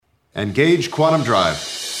Engage Quantum Drive.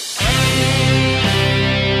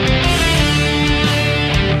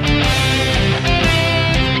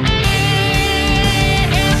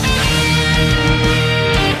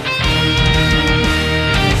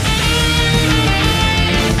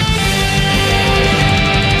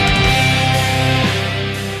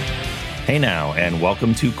 Hey now, and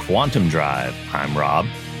welcome to Quantum Drive. I'm Rob.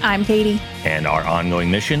 I'm Katie. And our ongoing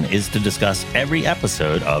mission is to discuss every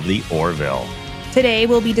episode of The Orville. Today,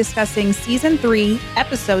 we'll be discussing Season 3,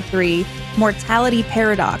 Episode 3, Mortality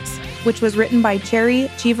Paradox, which was written by Cherry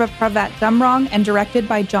Chiva-Pravat-Dumrong and directed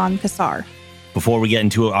by John Kassar. Before we get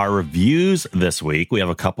into our reviews this week, we have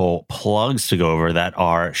a couple plugs to go over that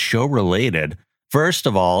are show-related. First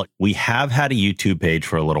of all, we have had a YouTube page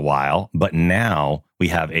for a little while, but now we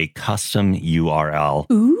have a custom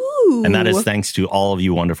URL. Ooh. And that is thanks to all of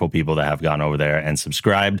you wonderful people that have gone over there and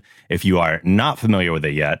subscribed. If you are not familiar with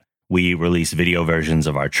it yet, we release video versions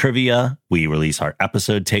of our trivia, we release our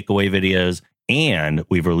episode takeaway videos, and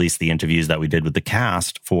we've released the interviews that we did with the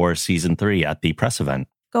cast for Season 3 at the press event.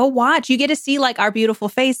 Go watch. You get to see like our beautiful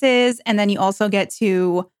faces, and then you also get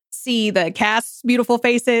to see the cast's beautiful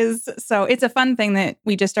faces. So it's a fun thing that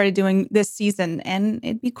we just started doing this season. And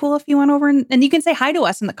it'd be cool if you went over and you can say hi to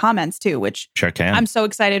us in the comments too, which sure can. I'm so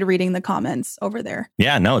excited reading the comments over there.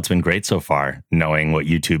 Yeah, no, it's been great so far, knowing what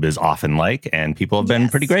YouTube is often like. And people have been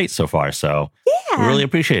pretty great so far. So we really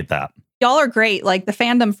appreciate that. Y'all are great. Like the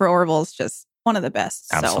fandom for Orville is just one of the best.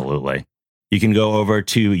 Absolutely. So. You can go over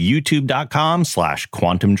to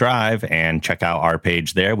youtube.com/Quantum Drive and check out our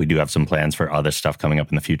page there. We do have some plans for other stuff coming up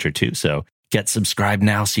in the future too. So get subscribed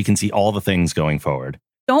now so you can see all the things going forward.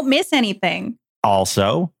 Don't miss anything.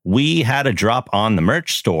 Also, we had a drop on the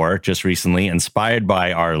merch store just recently, inspired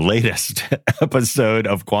by our latest episode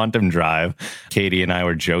of Quantum Drive. Katie and I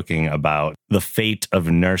were joking about the fate of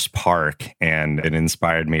Nurse Park, and it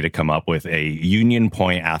inspired me to come up with a Union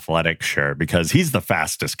Point athletic shirt because he's the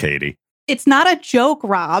fastest, Katie. It's not a joke,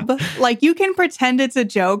 Rob. Like, you can pretend it's a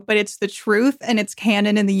joke, but it's the truth and it's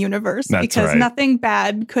canon in the universe. That's because right. Nothing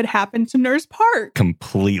bad could happen to Nurse Park.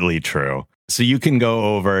 Completely true. So you can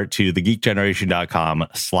go over to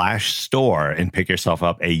thegeekgeneration.com/store and pick yourself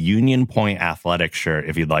up a Union Point athletic shirt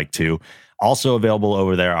if you'd like to. Also available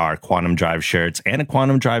over there are Quantum Drive shirts and a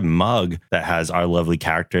Quantum Drive mug that has our lovely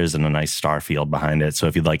characters and a nice star field behind it. So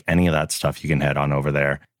if you'd like any of that stuff, you can head on over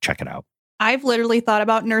there. Check it out. I've literally thought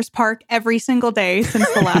about Nurse Park every single day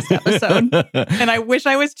since the last episode. And I wish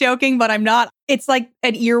I was joking, but I'm not. It's like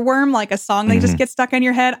an earworm, like a song that just gets stuck in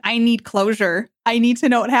your head. I need closure. I need to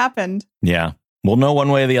know what happened. Yeah. We'll know one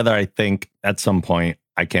way or the other, I think, at some point.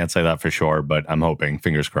 I can't say that for sure, but I'm hoping,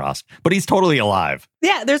 fingers crossed. But he's totally alive.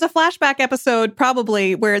 Yeah, there's a flashback episode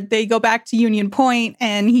probably where they go back to Union Point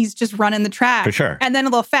and he's just running the track. For sure. And then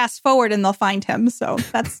they'll fast forward and they'll find him. So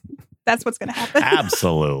that's what's going to happen.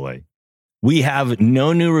 Absolutely. We have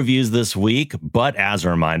no new reviews this week, but as a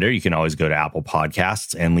reminder, you can always go to Apple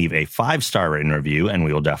Podcasts and leave a 5-star written review, and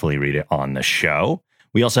we will definitely read it on the show.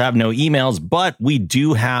 We also have no emails, but we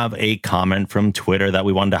do have a comment from Twitter that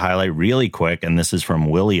we wanted to highlight really quick, and this is from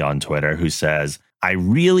Willie on Twitter, who says, I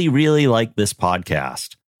really, really like this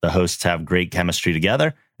podcast. The hosts have great chemistry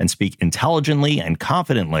together and speak intelligently and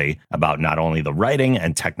confidently about not only the writing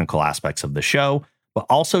and technical aspects of the show, but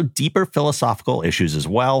also deeper philosophical issues as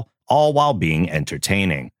well, all while being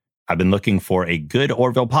entertaining. I've been looking for a good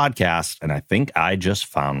Orville podcast, and I think I just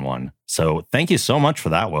found one. So thank you so much for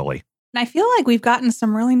that, Willie. And I feel like we've gotten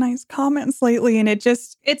some really nice comments lately, and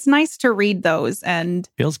it's nice to read those. And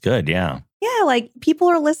feels good, yeah. Yeah, like people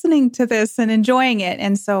are listening to this and enjoying it.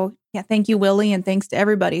 And so, yeah, thank you, Willie, and thanks to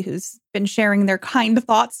everybody who's been sharing their kind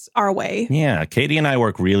thoughts our way. Yeah, Katie and I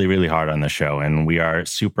work really, really hard on the show, and we are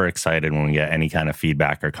super excited when we get any kind of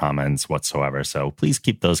feedback or comments whatsoever. So please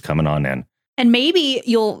keep those coming on in. And maybe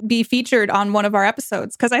you'll be featured on one of our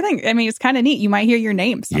episodes, because it's kind of neat. You might hear your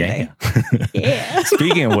name someday. Yeah. Yeah.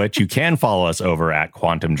 Speaking of which, you can follow us over at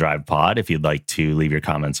Quantum Drive Pod if you'd like to leave your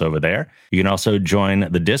comments over there. You can also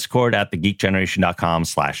join the Discord at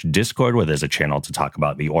thegeekgeneration.com/Discord, where there's a channel to talk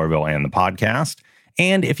about the Orville and the podcast.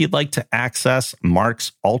 And if you'd like to access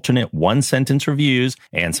Mark's alternate one-sentence reviews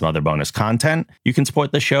and some other bonus content, you can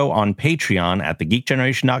support the show on Patreon at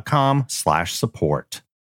thegeekgeneration.com/support.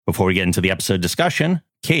 Before we get into the episode discussion,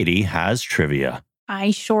 Katie has trivia. I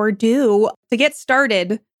sure do. To get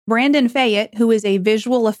started, Brandon Fayette, who is a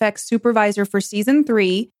visual effects supervisor for season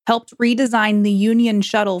 3, helped redesign the Union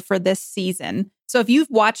shuttle for this season. So if you've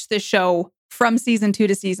watched this show from season 2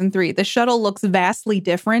 to season 3, the shuttle looks vastly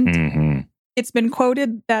different. Mm-hmm. It's been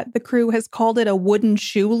quoted that the crew has called it a wooden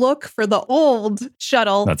shoe look for the old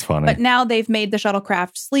shuttle. That's funny. But now they've made the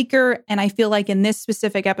shuttlecraft sleeker. And I feel like in this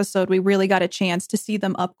specific episode, we really got a chance to see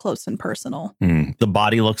them up close and personal. The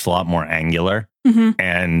body looks a lot more angular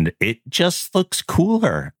and it just looks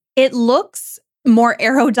cooler. It looks more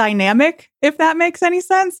aerodynamic, if that makes any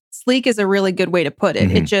sense. Sleek is a really good way to put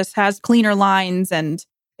it. It just has cleaner lines and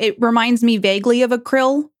it reminds me vaguely of a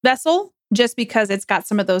krill vessel, just because it's got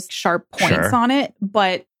some of those sharp points on it.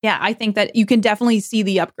 But yeah, I think that you can definitely see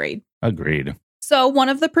the upgrade. Agreed. So one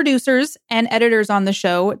of the producers and editors on the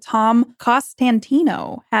show, Tom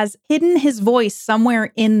Costantino, has hidden his voice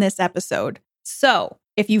somewhere in this episode. So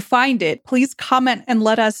if you find it, please comment and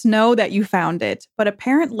let us know that you found it. But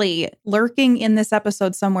apparently, lurking in this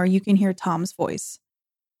episode somewhere, you can hear Tom's voice.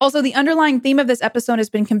 Also, the underlying theme of this episode has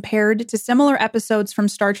been compared to similar episodes from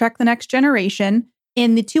Star Trek: The Next Generation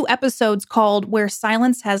in the 2 episodes called Where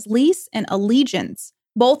Silence Has Lease and Allegiance.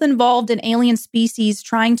 Both involved an alien species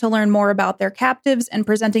trying to learn more about their captives and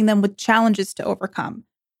presenting them with challenges to overcome.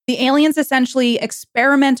 The aliens essentially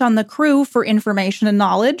experiment on the crew for information and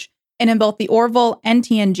knowledge, and in both the Orville and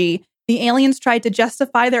TNG, the aliens tried to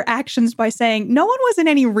justify their actions by saying no one was in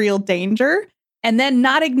any real danger, and then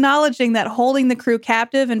not acknowledging that holding the crew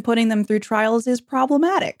captive and putting them through trials is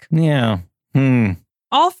problematic. Yeah.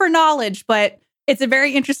 All for knowledge, but it's a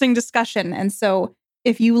very interesting discussion. And so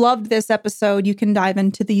if you loved this episode, you can dive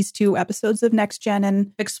into these 2 episodes of Next Gen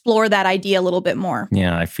and explore that idea a little bit more.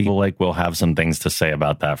 Yeah, I feel like we'll have some things to say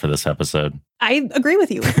about that for this episode. I agree with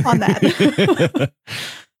you on that.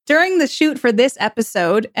 During the shoot for this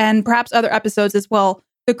episode, and perhaps other episodes as well,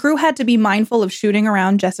 the crew had to be mindful of shooting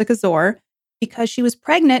around Jessica Zor because she was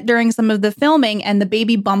pregnant during some of the filming and the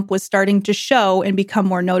baby bump was starting to show and become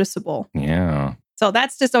more noticeable. Yeah. So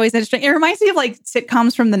that's just always interesting. It reminds me of like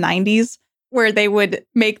sitcoms from the 90s where they would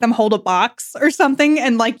make them hold a box or something.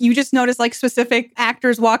 And like you just notice like specific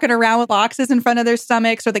actors walking around with boxes in front of their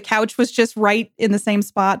stomachs, or the couch was just right in the same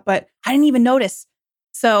spot. But I didn't even notice.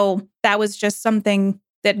 So that was just something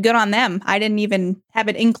that good on them. I didn't even have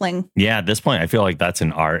an inkling. Yeah, at this point, I feel like that's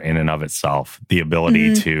an art in and of itself. The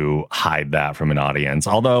ability to hide that from an audience.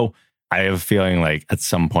 Although I have a feeling like at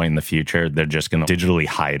some point in the future, they're just going to digitally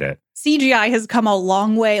hide it. CGI has come a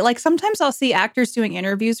long way. Like sometimes I'll see actors doing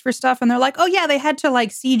interviews for stuff and they're like, oh yeah, they had to like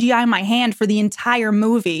CGI my hand for the entire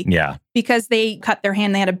movie. Yeah. Because they cut their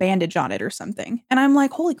hand, they had a bandage on it or something. And I'm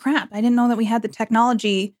like, holy crap, I didn't know that we had the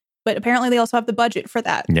technology, but apparently they also have the budget for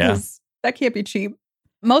that. Yeah. That can't be cheap.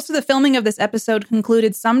 Most of the filming of this episode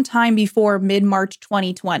concluded sometime before mid-March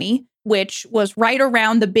 2020, which was right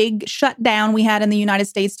around the big shutdown we had in the United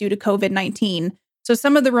States due to COVID-19. So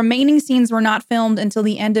some of the remaining scenes were not filmed until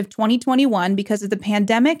the end of 2021 because of the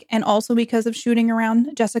pandemic and also because of shooting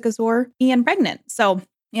around Jessica Zor being pregnant. So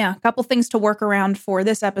yeah, a couple things to work around for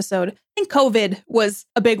this episode. I think COVID was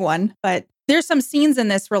a big one, but there's some scenes in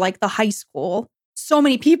this where like the high school, so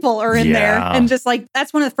many people are in there. And just like,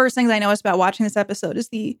 that's one of the first things I noticed about watching this episode is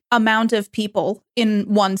the amount of people in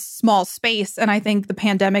one small space. And I think the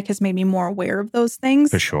pandemic has made me more aware of those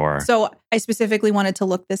things. For sure. So I specifically wanted to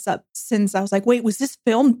look this up since I was like, wait, was this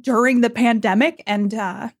filmed during the pandemic? And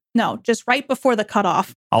no, just right before the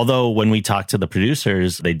cutoff. Although when we talked to the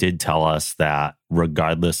producers, they did tell us that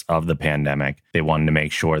regardless of the pandemic, they wanted to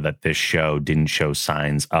make sure that this show didn't show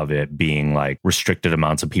signs of it being like restricted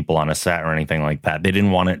amounts of people on a set or anything like that. They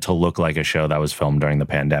didn't want it to look like a show that was filmed during the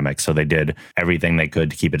pandemic. So they did everything they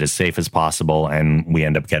could to keep it as safe as possible. And we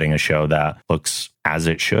end up getting a show that looks as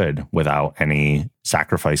it should without any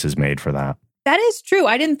sacrifices made for that. That is true.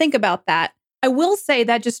 I didn't think about that. I will say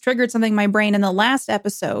that just triggered something in my brain in the last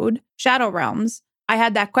episode, Shadow Realms. I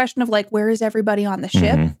had that question of like, where is everybody on the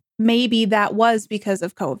ship? Maybe that was because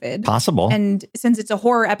of COVID. Possible. And since it's a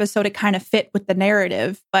horror episode, it kind of fit with the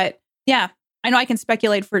narrative. But yeah, I know I can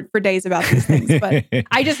speculate for days about these things, but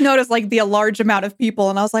I just noticed like the large amount of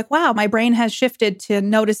people. And I was like, wow, my brain has shifted to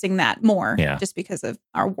noticing that more just because of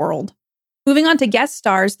our world. Moving on to guest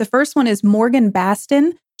stars, the first one is Morgan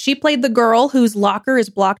Baston. She played the girl whose locker is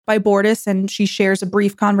blocked by Bortus, and she shares a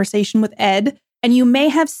brief conversation with Ed. And you may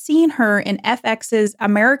have seen her in FX's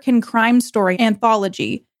American Crime Story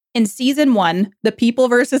anthology in season 1, The People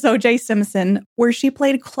vs. O.J. Simpson, where she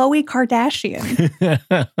played Khloe Kardashian.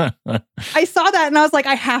 I saw that and I was like,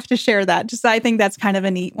 I have to share that. Just I think that's kind of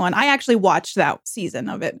a neat one. I actually watched that season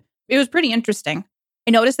of it. It was pretty interesting.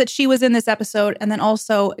 I noticed that she was in this episode, and then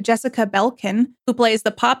also Jessica Belkin, who plays the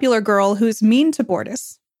popular girl who's mean to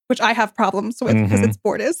Bortus, which I have problems with because it's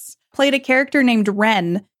Bortus, played a character named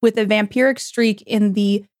Ren with a vampiric streak in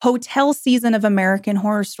the hotel season of American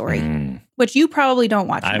Horror Story, which you probably don't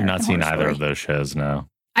watch. I've not seen either of those shows, no.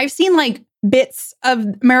 I've seen like bits of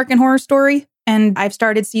American Horror Story. And I've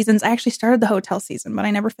started seasons. I actually started the hotel season, but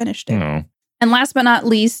I never finished it. Oh. And last but not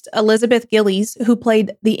least, Elizabeth Gillies, who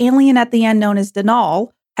played the alien at the end known as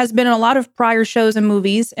Denal, has been in a lot of prior shows and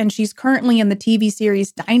movies, and she's currently in the TV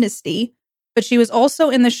series Dynasty. But she was also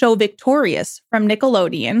in the show Victorious from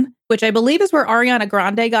Nickelodeon, which I believe is where Ariana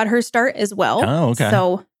Grande got her start as well. Oh, okay.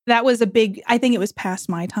 So that was a big, I think it was past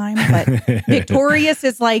my time, but Victorious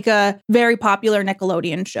is like a very popular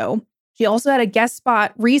Nickelodeon show. She also had a guest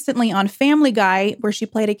spot recently on Family Guy where she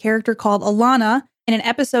played a character called Alana in an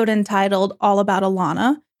episode entitled All About Alana.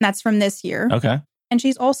 And that's from this year. Okay. And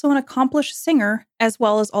she's also an accomplished singer, as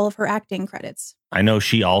well as all of her acting credits. I know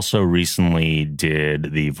she also recently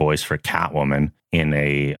did the voice for Catwoman in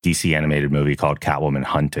a DC animated movie called Catwoman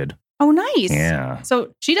Hunted. Oh, nice. Yeah.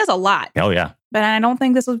 So she does a lot. Oh, yeah. But I don't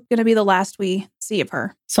think this is going to be the last we see of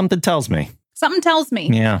her. Something tells me. Something tells me.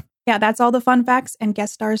 Yeah. Yeah, that's all the fun facts and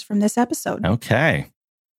guest stars from this episode. Okay.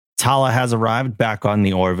 Tala has arrived back on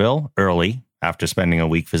the Orville early after spending a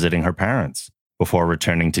week visiting her parents. Before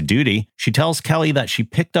returning to duty, she tells Kelly that she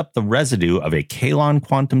picked up the residue of a Kalon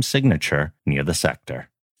quantum signature near the sector.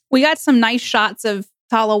 We got some nice shots of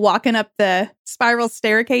Tala walking up the spiral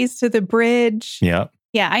staircase to the bridge. Yep.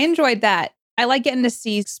 Yeah, I enjoyed that. I like getting to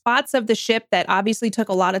see spots of the ship that obviously took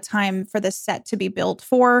a lot of time for the set to be built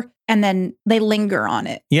for, and then they linger on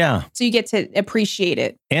it. Yeah. So you get to appreciate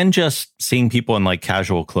it. And just seeing people in like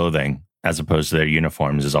casual clothing as opposed to their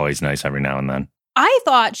uniforms is always nice every now and then. I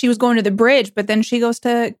thought she was going to the bridge, but then she goes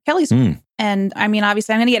to Kelly's. And I mean,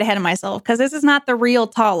 obviously, I'm going to get ahead of myself because this is not the real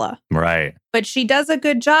Tala. Right. But she does a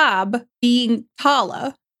good job being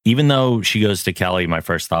Tala. Even though she goes to Kelly, my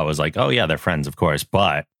first thought was like, oh, yeah, they're friends, of course.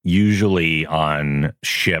 But usually on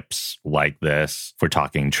ships like this, if we're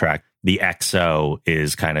talking Trek, the XO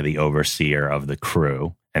is kind of the overseer of the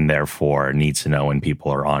crew and therefore needs to know when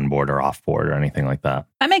people are on board or off board or anything like that.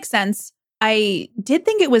 That makes sense. I did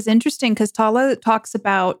think it was interesting because Tala talks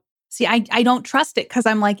about, I don't trust it because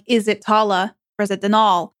I'm like, is it Tala or is it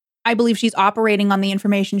Denal? I believe she's operating on the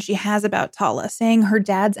information she has about Tala, saying her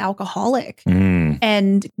dad's alcoholic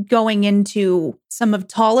and going into some of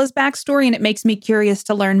Tala's backstory. And it makes me curious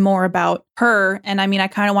to learn more about her. And I mean, I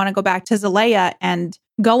kind of want to go back to Zalea and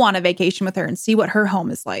go on a vacation with her and see what her home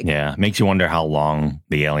is like. Yeah. Makes you wonder how long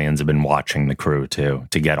the aliens have been watching the crew, too,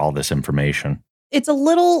 to get all this information. It's a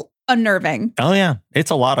little unnerving. Oh, yeah.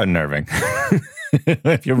 It's a lot unnerving.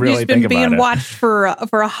 If you really think about it. She's been being watched for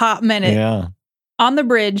a hot minute. Yeah. On the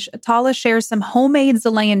bridge, Tala shares some homemade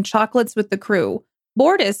Zalaean chocolates with the crew.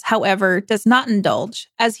 Bortus, however, does not indulge,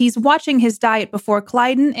 as he's watching his diet before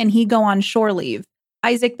Clyden and he go on shore leave.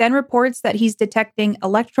 Isaac then reports that he's detecting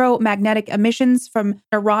electromagnetic emissions from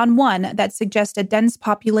Neron 1 that suggest a dense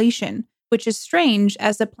population, which is strange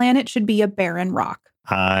as the planet should be a barren rock.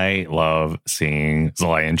 I love seeing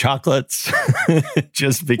Zalaean chocolates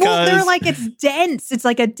just because. Well, they're like, it's dense. It's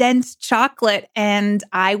like a dense chocolate. And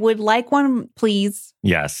I would like one, please.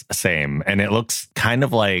 Yes, same. And it looks kind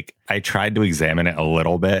of like, I tried to examine it a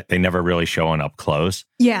little bit. They never really show it up close.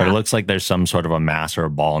 Yeah. But it looks like there's some sort of a mass or a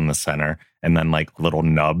ball in the center and then like little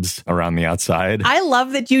nubs around the outside. I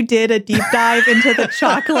love that you did a deep dive into the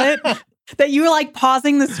chocolate, that you were like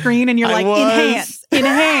pausing the screen and you're like,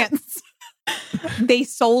 enhance. They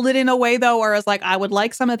sold it in a way, though, where I was like, I would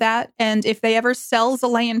like some of that. And if they ever sell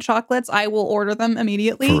Zalaean chocolates, I will order them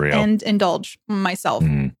immediately and indulge myself.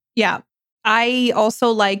 Yeah. I also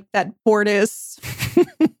like that Bortus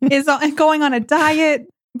is going on a diet,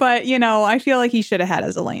 but, you know, I feel like he should have had a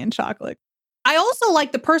Zalaean chocolate. I also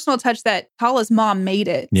like the personal touch that Tala's mom made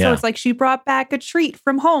it. Yeah. So it's like she brought back a treat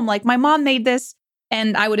from home. Like, my mom made this,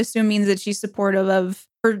 and I would assume means that she's supportive of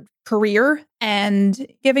her career, and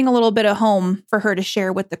giving a little bit of home for her to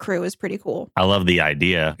share with the crew is pretty cool. I love the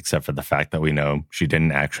idea, except for the fact that we know she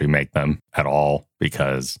didn't actually make them at all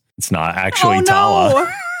because it's not actually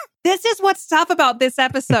Tala. This is what's tough about this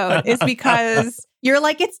episode is because you're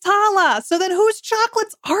like, it's Tala. So then whose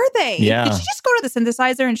chocolates are they? Yeah. Did she just go to the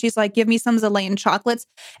synthesizer and she's like, give me some Zalaean chocolates,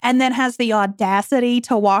 and then has the audacity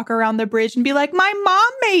to walk around the bridge and be like, my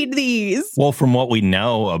mom made these? Well, from what we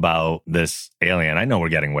know about this alien, I know we're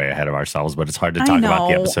getting way ahead of ourselves, but it's hard to talk about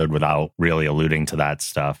the episode without really alluding to that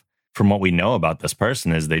stuff. From what we know about this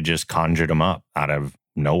person is they just conjured him up out of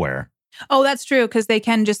nowhere. Oh, that's true, because they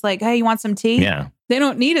can just like, hey, you want some tea? Yeah. They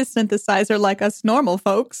don't need a synthesizer like us normal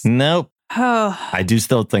folks. Nope. Oh. I do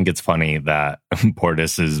still think it's funny that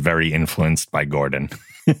Bortus is very influenced by Gordon.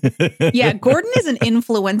 Yeah, Gordon is an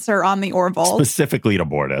influencer on the Orville. Specifically to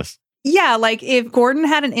Bortus. Yeah, like if Gordon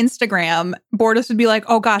had an Instagram, Bortus would be like,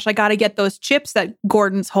 oh gosh, I got to get those chips that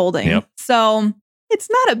Gordon's holding. Yep. So It's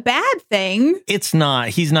not a bad thing. It's not.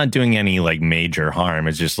 He's not doing any like major harm.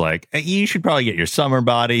 It's just like, hey, you should probably get your summer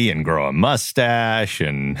body and grow a mustache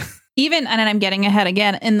and... Even, and I'm getting ahead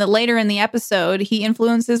again, later in the episode, he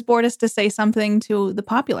influences Bortus to say something to the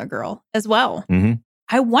popular girl as well. Mm-hmm.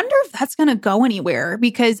 I wonder if that's going to go anywhere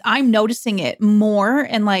because I'm noticing it more.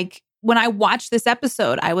 And like when I watched this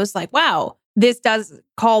episode, I was like, wow, this does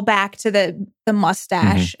call back to the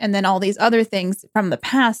mustache and then all these other things from the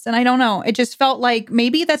past. And I don't know. It just felt like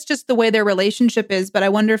maybe that's just the way their relationship is. But I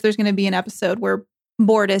wonder if there's going to be an episode where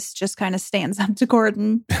Bortus just kind of stands up to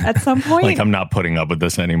Gordon at some point. Like, I'm not putting up with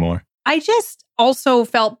this anymore. I just also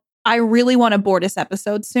felt I really want a Bortus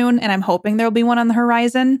episode soon, and I'm hoping there'll be one on the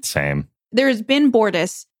horizon. Same. There's been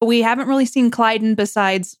Bortus, but we haven't really seen Clyden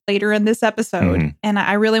besides later in this episode. And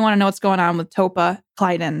I really want to know what's going on with Topa,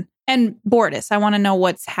 Clyden, and Bortus. I want to know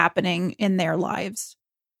what's happening in their lives.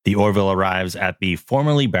 The Orville arrives at the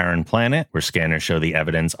formerly barren planet, where scanners show the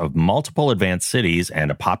evidence of multiple advanced cities and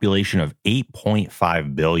a population of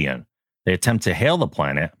 8.5 billion. They attempt to hail the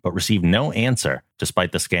planet, but receive no answer,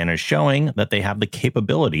 despite the scanners showing that they have the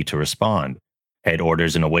capability to respond. Ed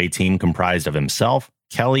orders an away team comprised of himself,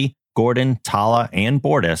 Kelly, Gordon, Tala, and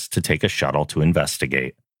Bortus to take a shuttle to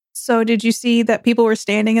investigate. So did you see that people were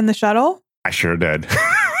standing in the shuttle? I sure did.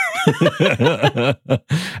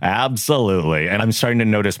 Absolutely. And I'm starting to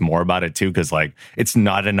notice more about it too, because like it's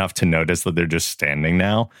not enough to notice that they're just standing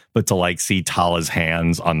now, but to like see Tala's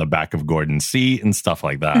hands on the back of Gordon's seat and stuff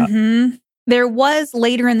like that. There was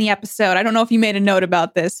later in the episode, I don't know if you made a note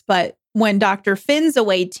about this, but when Dr. Finn's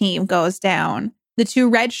away team goes down, the two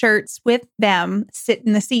red shirts with them sit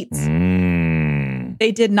in the seats.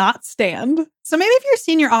 They did not stand. So maybe if you're a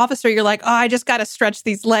senior officer, you're like, oh, I just got to stretch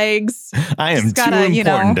these legs. I am too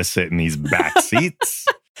important to sit in these back seats.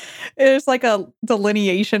 There's like a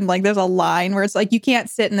delineation, like there's a line where it's like, you can't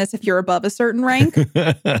sit in this if you're above a certain rank.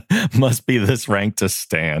 Must be this rank to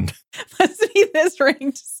stand. Must be this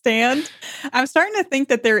rank to stand. I'm starting to think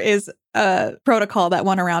that there is a protocol that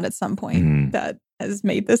went around at some point that has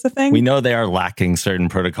made this a thing. We know they are lacking certain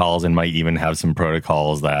protocols and might even have some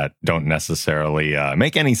protocols that don't necessarily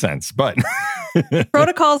make any sense, but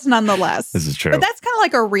protocols nonetheless. This is true. But that's kind of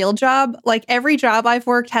like a real job. Like every job I've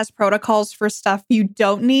worked has protocols for stuff you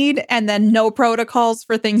don't need and then no protocols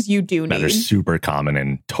for things you do need. That are super common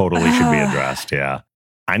and totally should be addressed. Yeah.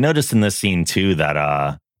 I noticed in this scene too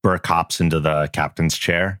that Burke hops into the captain's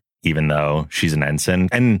chair, even though she's an ensign,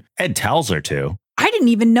 and Ed tells her to. I didn't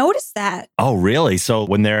even notice that. Oh, really? So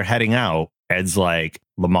when they're heading out, Ed's like,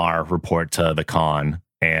 Lamar, report to the con,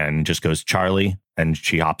 and just goes, Charlie. And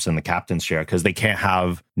she hops in the captain's chair because they can't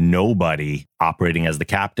have nobody operating as the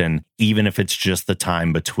captain, even if it's just the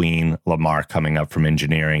time between Lamar coming up from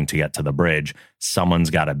engineering to get to the bridge.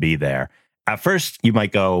 Someone's got to be there. At first, you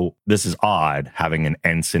might go, this is odd having an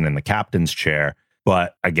ensign in the captain's chair.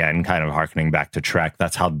 But again, kind of harkening back to Trek,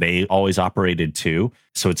 that's how they always operated too.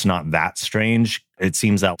 So it's not that strange. It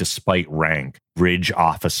seems that despite rank, bridge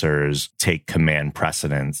officers take command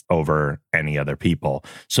precedence over any other people.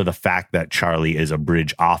 So the fact that Charlie is a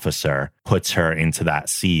bridge officer puts her into that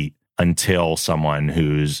seat until someone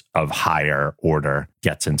who's of higher order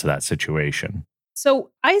gets into that situation.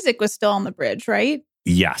 So Isaac was still on the bridge, right?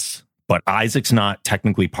 Yes. But Isaac's not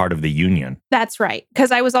technically part of the Union. That's right.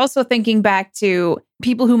 Because I was also thinking back to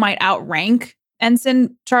people who might outrank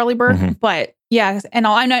Ensign Charlie Burke. But yeah, and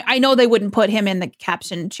I know they wouldn't put him in the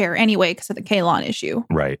captain chair anyway because of the Kaylon issue.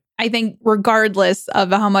 Right. I think regardless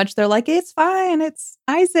of how much they're like, it's fine, it's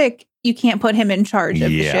Isaac, you can't put him in charge of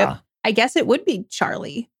the ship. I guess it would be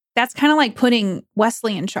Charlie. That's kind of like putting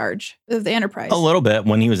Wesley in charge of the Enterprise. A little bit,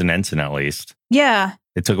 when he was an ensign at least. Yeah.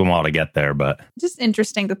 It took a while to get there, but... Just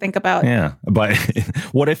interesting to think about. Yeah, but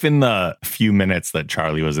what if in the few minutes that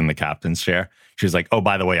Charlie was in the captain's chair, she was like, oh,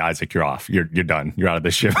 by the way, Isaac, you're off. You're done. You're out of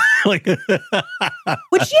the ship. Like, would she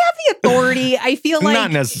have the authority? I feel like...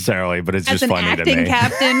 Not necessarily, but it's just funny to me. As an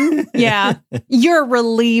acting captain, yeah, you're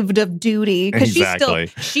relieved of duty.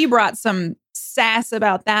 Because she brought some sass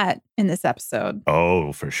about that in this episode.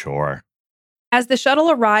 Oh, for sure. As the shuttle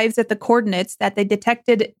arrives at the coordinates that they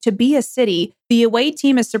detected to be a city, the away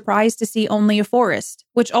team is surprised to see only a forest,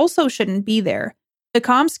 which also shouldn't be there. The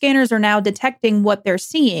comm scanners are now detecting what they're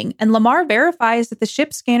seeing, and Lamar verifies that the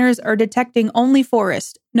ship scanners are detecting only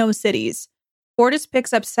forest, no cities. Bortus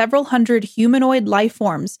picks up several hundred humanoid life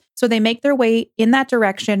forms, so they make their way in that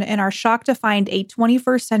direction and are shocked to find a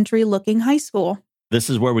 21st century looking high school. This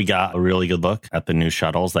is where we got a really good look at the new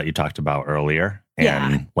shuttles that you talked about earlier.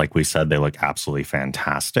 And like we said, they look absolutely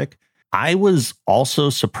fantastic. I was also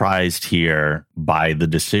surprised here by the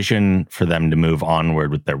decision for them to move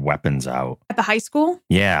onward with their weapons out. At the high school?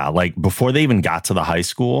 Yeah, like before they even got to the high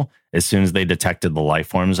school, as soon as they detected the life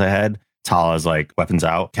forms ahead, Tala's like, weapons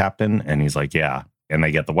out, Captain? And he's like, yeah. And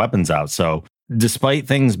they get the weapons out. So despite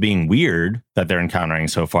things being weird that they're encountering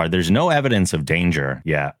so far, there's no evidence of danger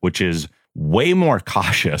yet, which is way more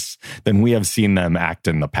cautious than we have seen them act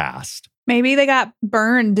in the past. Maybe they got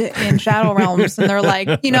burned in Shadow Realms and they're like,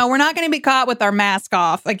 we're not going to be caught with our mask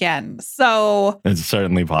off again. So it's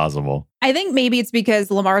certainly possible. I think maybe it's because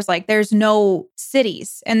Lamar's like, there's no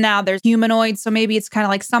cities and now there's humanoids. So maybe it's kind of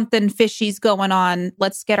like something fishy's going on.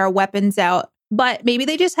 Let's get our weapons out. But maybe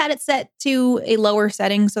they just had it set to a lower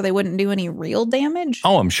setting so they wouldn't do any real damage.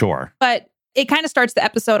 Oh, I'm sure. But it kind of starts the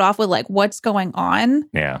episode off with like, what's going on?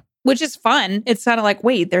 Yeah. Which is fun. It's kind of like,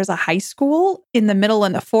 wait, there's a high school in the middle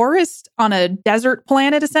of the forest on a desert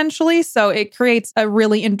planet, essentially. So it creates a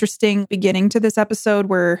really interesting beginning to this episode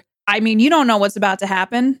where, you don't know what's about to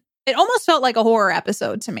happen. It almost felt like a horror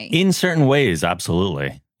episode to me. In certain ways,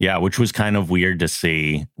 absolutely. Yeah, which was kind of weird to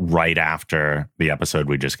see right after the episode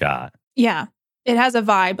we just got. Yeah. It has a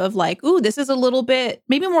vibe of like, ooh, this is a little bit,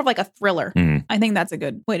 maybe more of like a thriller. I think that's a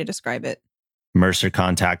good way to describe it. Mercer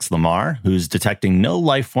contacts Lamar, who's detecting no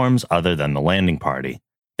life forms other than the landing party.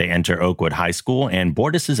 They enter Oakwood High School, and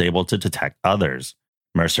Bortus is able to detect others.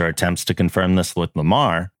 Mercer attempts to confirm this with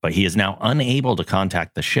Lamar, but he is now unable to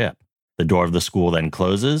contact the ship. The door of the school then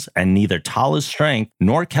closes, and neither Tala's strength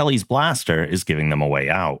nor Kelly's blaster is giving them a way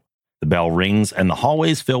out. The bell rings, and the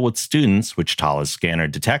hallways fill with students, which Tala's scanner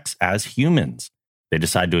detects as humans. They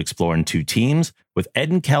decide to explore in 2 teams, with Ed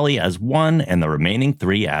and Kelly as one and the remaining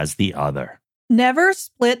 3 as the other. Never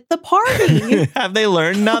split the party. Have they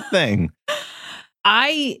learned nothing?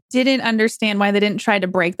 I didn't understand why they didn't try to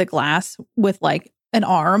break the glass with like an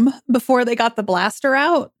arm before they got the blaster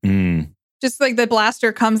out. Just like the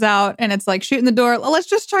blaster comes out and it's like shooting the door. Well, let's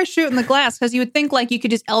just try shooting the glass because you would think like you could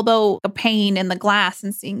just elbow a pane in the glass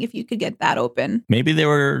and seeing if you could get that open. Maybe they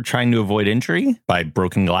were trying to avoid injury by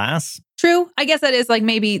broken glass. True. I guess that is like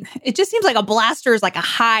maybe it just seems like a blaster is like a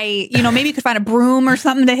high, maybe you could find a broom or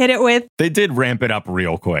something to hit it with. They did ramp it up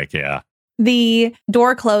real quick. Yeah. The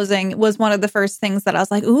door closing was one of the first things that I was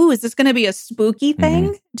like, ooh, is this going to be a spooky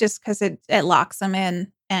thing? Just because it locks them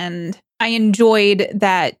in. And I enjoyed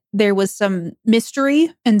that there was some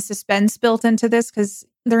mystery and suspense built into this because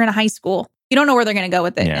they're in a high school. You don't know where they're going to go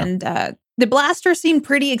with it. Yeah. And the blaster seemed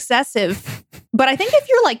pretty excessive. But I think if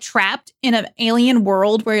you're like trapped in an alien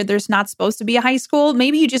world where there's not supposed to be a high school,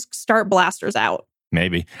 maybe you just start blasters out.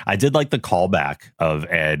 Maybe. I did like the callback of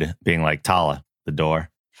Ed being like, Tala, the door.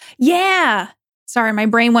 Yeah. Sorry, my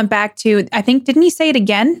brain went back to, I think, didn't he say it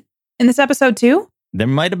again in this episode too? There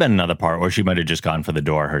might have been another part where she might have just gone for the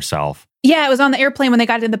door herself. Yeah, it was on the airplane when they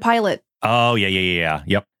got into the pilot. Oh, yeah.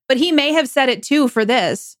 Yep. But he may have said it too for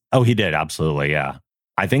this. Oh, he did. Absolutely. Yeah.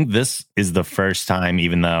 I think this is the first time,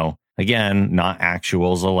 even though, again, not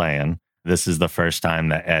actual Zelayan, this is the first time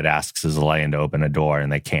that Ed asks his Zelayan to open a door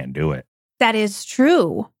and they can't do it. That is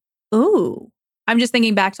true. Ooh. I'm just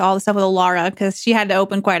thinking back to all the stuff with Alara because she had to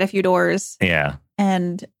open quite a few doors. Yeah.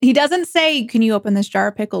 And he doesn't say, can you open this jar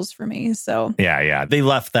of pickles for me? So yeah. They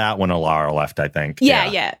left that when Alara left, I think.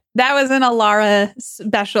 Yeah. That was an Alara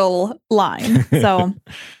special line. So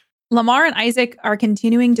Lamar and Isaac are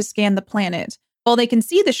continuing to scan the planet. While they can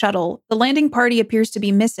see the shuttle, the landing party appears to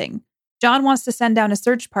be missing. John wants to send down a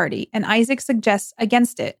search party, and Isaac suggests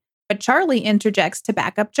against it, but Charlie interjects to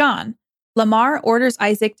back up John. Lamar orders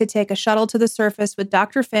Isaac to take a shuttle to the surface with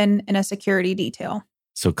Dr. Finn and a security detail.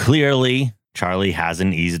 So clearly, Charlie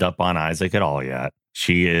hasn't eased up on Isaac at all yet.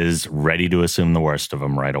 She is ready to assume the worst of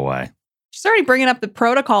him right away. She's already bringing up the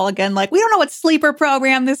protocol again. Like, we don't know what sleeper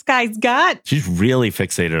program this guy's got. She's really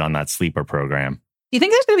fixated on that sleeper program. Do you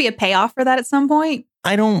think there's going to be a payoff for that at some point?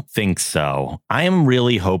 I don't think so. I am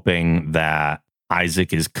really hoping that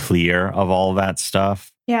Isaac is clear of all that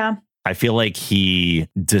stuff. Yeah. I feel like he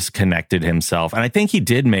disconnected himself. And I think he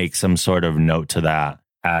did make some sort of note to that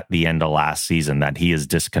at the end of last season, that he is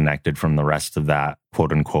disconnected from the rest of that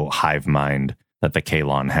quote unquote hive mind that the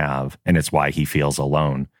Kaylon have. And it's why he feels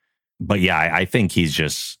alone. But yeah, I think he's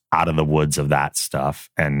just out of the woods of that stuff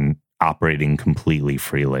and operating completely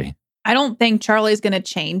freely. I don't think Charlie's going to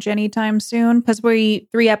change anytime soon because 3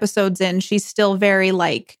 episodes in, she's still very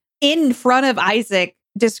like in front of Isaac,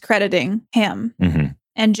 discrediting him.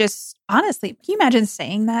 And just honestly, can you imagine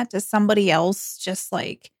saying that to somebody else? Just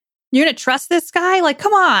like, you're going to trust this guy? Like,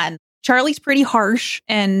 come on. Charlie's pretty harsh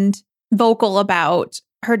and vocal about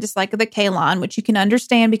her dislike of the Kaylon, which you can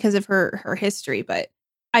understand because of her history. But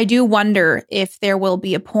I do wonder if there will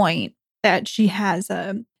be a point that she has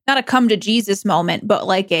not a come to Jesus moment, but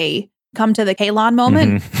like a come to the Kalon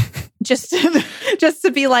moment. Mhm. just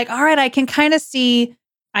to be like, all right, I can kind of see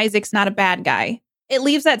Isaac's not a bad guy. It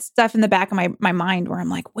leaves that stuff in the back of my mind where I'm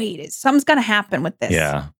like, wait, something's going to happen with this.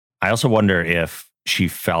 Yeah. I also wonder if she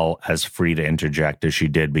felt as free to interject as she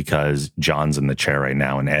did because John's in the chair right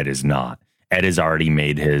now and Ed is not. Ed has already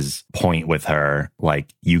made his point with her,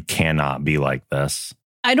 like, you cannot be like this.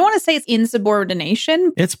 I don't want to say it's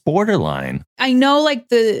insubordination. It's borderline. I know like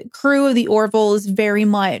the crew of the Orville is very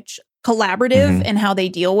much collaborative in how they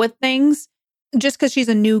deal with things. Just because she's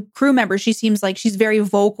a new crew member, she seems like she's very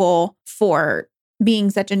vocal for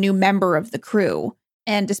being such a new member of the crew.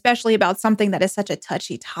 And especially about something that is such a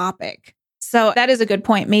touchy topic. So that is a good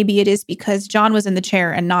point. Maybe it is because John was in the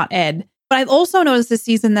chair and not Ed. But I've also noticed this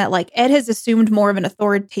season that like Ed has assumed more of an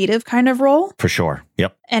authoritative kind of role. For sure.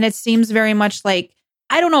 Yep. And it seems very much like,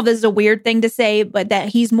 I don't know if this is a weird thing to say, but that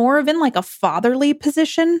he's more of in like a fatherly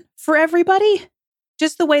position for everybody.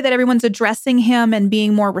 Just the way that everyone's addressing him and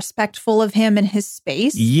being more respectful of him and his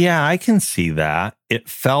space. Yeah, I can see that. It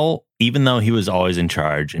felt, even though he was always in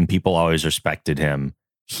charge and people always respected him,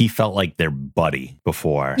 he felt like their buddy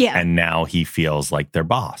before. Yeah. And now he feels like their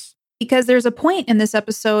boss. Because there's a point in this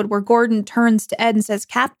episode where Gordon turns to Ed and says,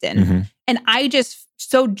 Captain. And I just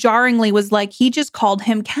so jarringly was like, he just called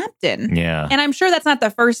him Captain. Yeah. And I'm sure that's not the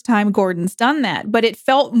first time Gordon's done that, but it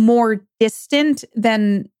felt more distant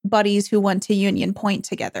than buddies who went to Union Point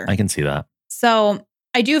together. I can see that. So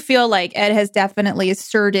I do feel like Ed has definitely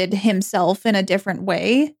asserted himself in a different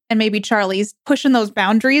way. And maybe Charlie's pushing those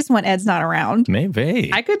boundaries when Ed's not around. Maybe.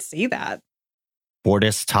 I could see that.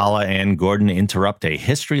 Bortus, Tala, and Gordon interrupt a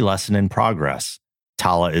history lesson in progress.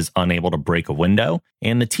 Tala is unable to break a window,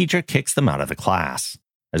 and the teacher kicks them out of the class.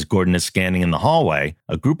 As Gordon is scanning in the hallway,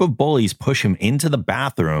 a group of bullies push him into the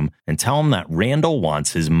bathroom and tell him that Randall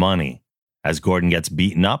wants his money. As Gordon gets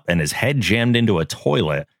beaten up and his head jammed into a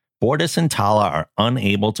toilet, Bortus and Tala are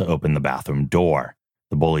unable to open the bathroom door.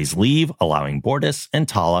 The bullies leave, allowing Bortus and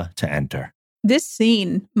Tala to enter. This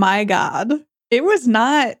scene, my God, it was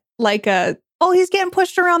not like he's getting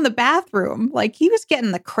pushed around the bathroom. Like he was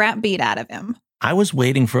getting the crap beat out of him. I was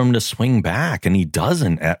waiting for him to swing back, and he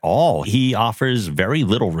doesn't at all. He offers very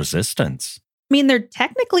little resistance. I mean, they're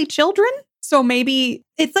technically children, so maybe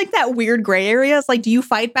it's like that weird gray area. It's like, do you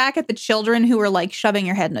fight back at the children who are like shoving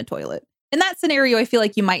your head in a toilet? In that scenario, I feel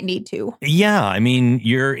like you might need to. Yeah, I mean,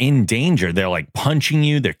 you're in danger. They're like punching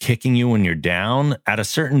you. They're kicking you when you're down. At a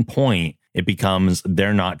certain point, it becomes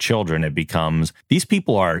they're not children. It becomes these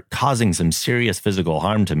people are causing some serious physical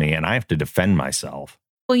harm to me, and I have to defend myself.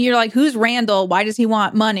 Well, you're like, who's Randall? Why does he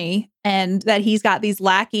want money? And that he's got these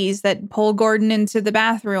lackeys that pull Gordon into the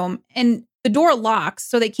bathroom. And the door locks,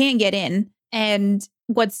 so they can't get in. And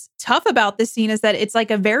what's tough about this scene is that it's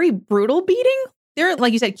like a very brutal beating. They're,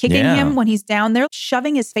 like you said, kicking him when he's down there,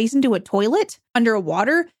 shoving his face into a toilet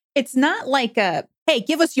underwater. It's not like hey,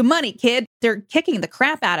 give us your money, kid. They're kicking the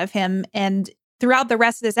crap out of him. And throughout the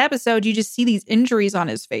rest of this episode, you just see these injuries on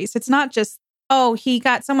his face. It's not just,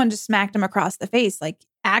 someone just smacked him across the face. Like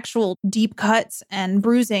actual deep cuts and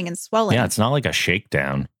bruising and swelling. Yeah, it's not like a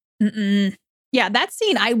shakedown. Yeah, that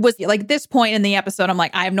scene, I was like, this point in the episode, I'm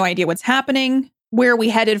like, I have no idea what's happening. Where are we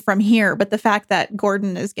headed from here? But the fact that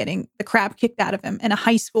Gordon is getting the crap kicked out of him in a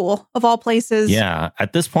high school of all places. Yeah.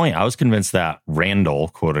 At this point, I was convinced that Randall,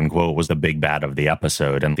 quote unquote, was the big bad of the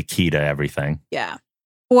episode and the key to everything. Yeah.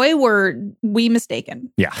 Boy, were we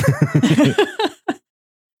mistaken. Yeah.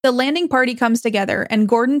 The landing party comes together and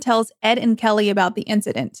Gordon tells Ed and Kelly about the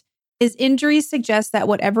incident. His injuries suggest that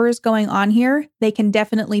whatever is going on here, they can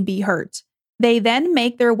definitely be hurt. They then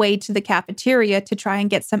make their way to the cafeteria to try and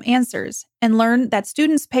get some answers and learn that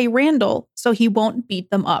students pay Randall so he won't beat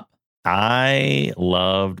them up. I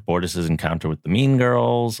loved Bortus's encounter with the Mean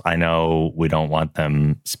Girls. I know we don't want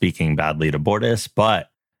them speaking badly to Bortus, but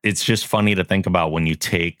it's just funny to think about when you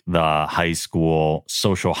take the high school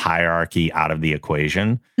social hierarchy out of the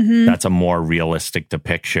equation. That's a more realistic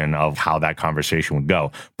depiction of how that conversation would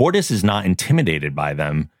go. Bortus is not intimidated by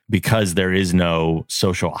them because there is no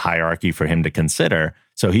social hierarchy for him to consider.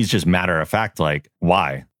 So he's just matter of fact, like,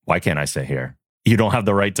 why? Why can't I sit here? You don't have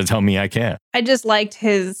the right to tell me I can't. I just liked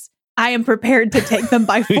his, I am prepared to take them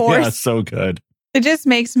by force. Yeah, so good. It just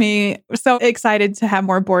makes me so excited to have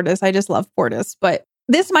more Bortus. I just love Bortus. But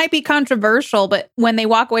this might be controversial, but when they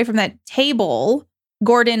walk away from that table,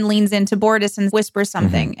 Gordon leans into Bortus and whispers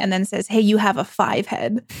something and then says, hey, you have a 5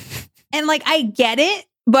 head. And like, I get it,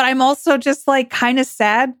 but I'm also just like kind of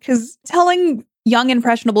sad because telling young,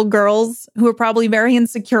 impressionable girls who are probably very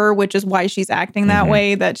insecure, which is why she's acting that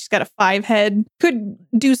way, that she's got a 5 head, could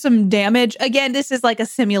do some damage. Again, this is like a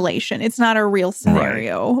simulation. It's not a real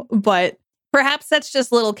scenario, but perhaps that's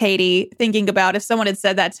just little Katie thinking about if someone had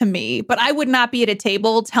said that to me. But I would not be at a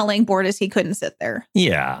table telling Bortus he couldn't sit there.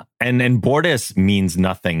 Yeah. And Bortus means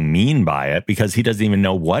nothing mean by it because he doesn't even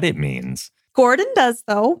know what it means. Gordon does,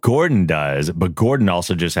 though. Gordon does, but Gordon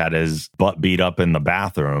also just had his butt beat up in the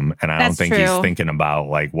bathroom, and I don't think he's thinking about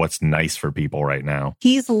like what's nice for people right now.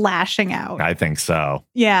 He's lashing out. I think so.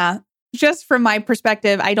 Yeah. Just from my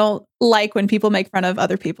perspective, I don't like when people make fun of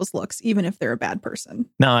other people's looks, even if they're a bad person.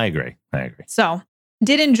 No, I agree. So,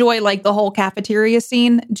 did enjoy like the whole cafeteria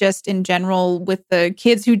scene, just in general, with the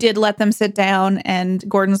kids who did let them sit down, and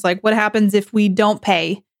Gordon's like, what happens if we don't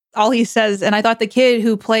pay? All he says, and I thought the kid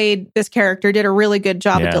who played this character did a really good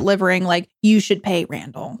job of delivering, like, you should pay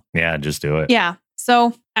Randall. Yeah, just do it. Yeah.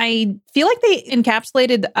 So I feel like they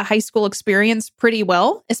encapsulated a high school experience pretty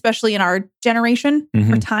well, especially in our generation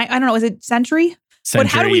or time. I don't know. Is it century? But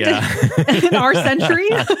how do we do in our century?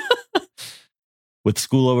 With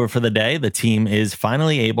school over for the day, the team is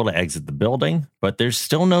finally able to exit the building, but there's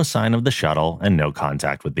still no sign of the shuttle and no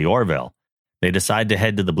contact with the Orville. They decide to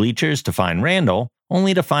head to the bleachers to find Randall,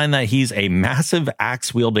 only to find that he's a massive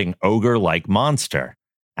axe-wielding ogre-like monster.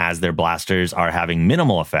 As their blasters are having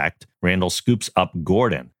minimal effect, Randall scoops up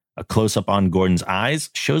Gordon. A close-up on Gordon's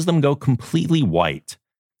eyes shows them go completely white.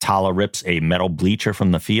 Tala rips a metal bleacher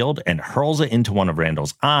from the field and hurls it into one of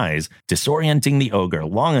Randall's eyes, disorienting the ogre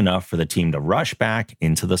long enough for the team to rush back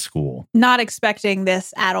into the school. Not expecting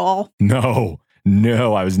this at all. No,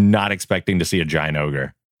 I was not expecting to see a giant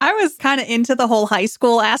ogre. I was kind of into the whole high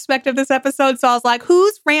school aspect of this episode, so I was like,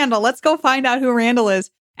 who's Randall? Let's go find out who Randall is.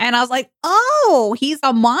 And I was like, oh, he's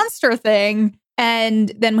a monster thing.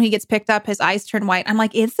 And then when he gets picked up, his eyes turn white. I'm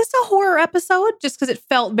like, is this a horror episode? Just because it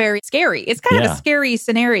felt very scary. It's kind of a scary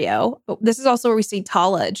scenario. But this is also where we see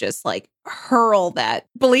Tala just like hurl that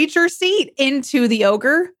bleacher seat into the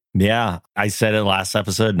ogre. Yeah, I said it last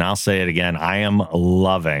episode and I'll say it again. I am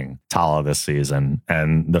loving Tala this season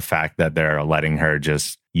and the fact that they're letting her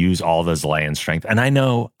just use all the Zalayan strength. And I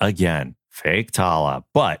know, again, fake Tala,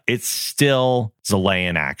 but it's still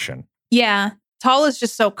Zalayan action. Yeah, Tala's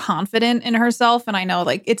just so confident in herself. And I know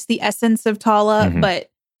like it's the essence of Tala,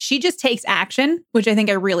 but she just takes action, which I think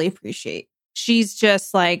I really appreciate. She's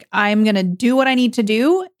just like, I'm going to do what I need to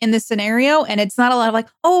do in this scenario. And it's not a lot of like,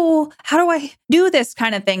 oh, how do I do this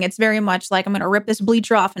kind of thing? It's very much like, I'm going to rip this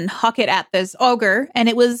bleacher off and huck it at this ogre. And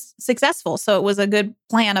it was successful. So it was a good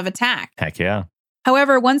plan of attack. Heck yeah.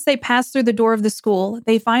 However, once they pass through the door of the school,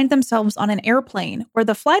 they find themselves on an airplane where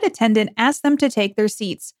the flight attendant asks them to take their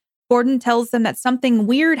seats. Gordon tells them that something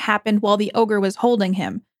weird happened while the ogre was holding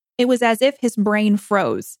him. It was as if his brain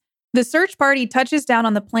froze. The search party touches down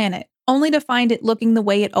on the planet, only to find it looking the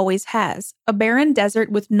way it always has, a barren desert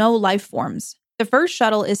with no life forms. The first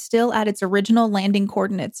shuttle is still at its original landing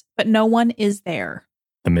coordinates, but no one is there.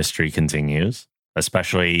 The mystery continues,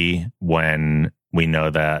 especially when we know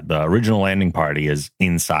that the original landing party is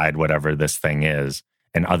inside whatever this thing is,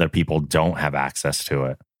 and other people don't have access to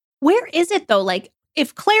it. Where is it, though? Like,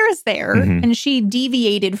 if Claire is there and she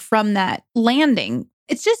deviated from that landing,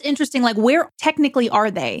 it's just interesting, like, where technically are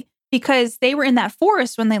they? Because they were in that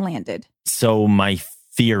forest when they landed. So my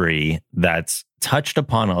theory that's touched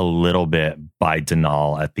upon a little bit by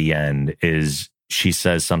Denal at the end is she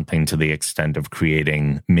says something to the extent of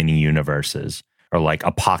creating mini universes or like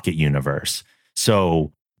a pocket universe.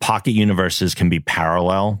 So pocket universes can be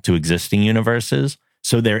parallel to existing universes.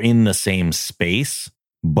 So they're in the same space,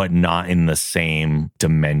 but not in the same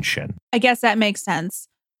dimension. I guess that makes sense.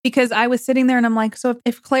 Because I was sitting there and I'm like, so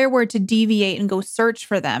if Claire were to deviate and go search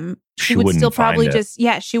for them, she would still probably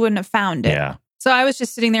she wouldn't have found it. Yeah. So I was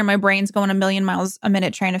just sitting there, my brain's going a million miles a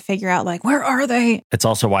minute trying to figure out like, where are they? It's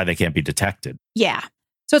also why they can't be detected. Yeah.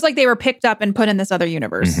 So it's like they were picked up and put in this other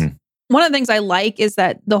universe. One of the things I like is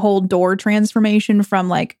that the whole door transformation from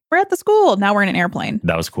like, we're at the school, now we're in an airplane.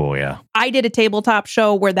 That was cool, yeah. I did a tabletop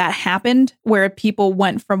show where that happened, where people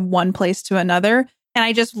went from one place to another. And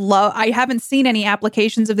I just I haven't seen any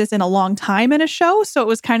applications of this in a long time in a show. So it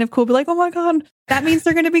was kind of cool to be like, oh my God, that means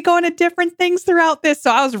they're going to be going to different things throughout this. So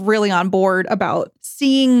I was really on board about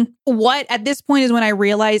seeing what at this point is when I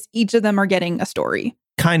realized each of them are getting a story.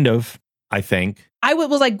 Kind of, I think. I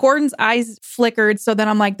was like, Gordon's eyes flickered. So then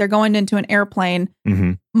I'm like, they're going into an airplane.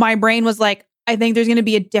 My brain was like, I think there's going to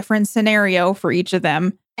be a different scenario for each of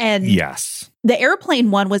them. And yes, the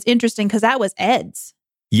airplane one was interesting because that was Ed's.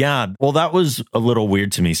 Yeah, well, that was a little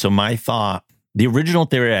weird to me. So my thought The original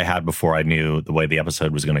theory I had before I knew the way the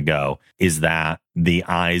episode was going to go is that the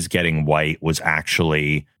eyes getting white was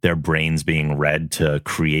actually their brains being read to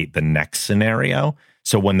create the next scenario.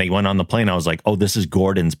 So when they went on the plane, I was like, oh, this is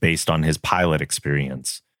Gordon's based on his pilot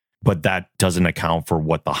experience. But that doesn't account for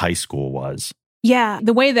what the high school was. Yeah,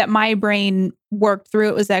 the way that my brain worked through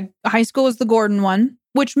it was that high school is the Gordon one,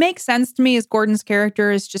 which makes sense to me as Gordon's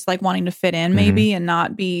character is just like wanting to fit in maybe and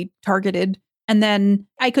not be targeted. And then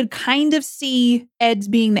I could kind of see Ed's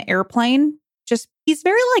being the airplane. Just he's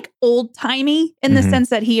very like old timey in the sense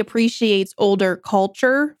that he appreciates older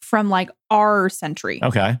culture from like our century.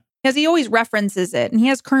 Okay. Because he always references it and he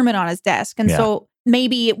has Kermit on his desk. And so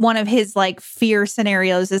maybe one of his like fear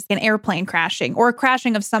scenarios is an airplane crashing or a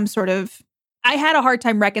crashing of some sort of. I had a hard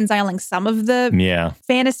time reconciling some of the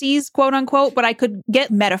fantasies, quote unquote, but I could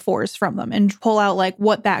get metaphors from them and pull out like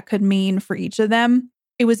what that could mean for each of them.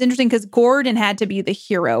 It was interesting because Gordon had to be the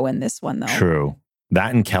hero in this one, though. True.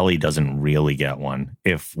 That and Kelly doesn't really get one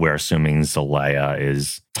if we're assuming Zelaya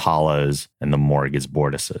is Tala's and the morgue is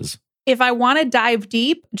Bortus's. If I want to dive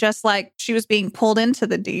deep, just like she was being pulled into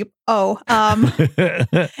the deep,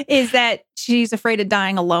 is that she's afraid of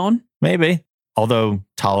dying alone? Maybe. Although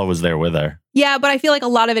Tala was there with her. Yeah, but I feel like a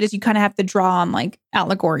lot of it is you kind of have to draw on like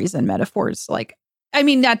allegories and metaphors. Like, I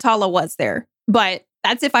mean, Tala was there, but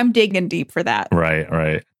that's if I'm digging deep for that.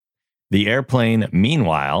 Right. The airplane,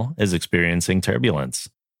 meanwhile, is experiencing turbulence.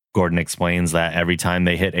 Gordon explains that every time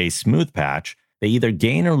they hit a smooth patch, they either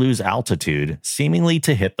gain or lose altitude, seemingly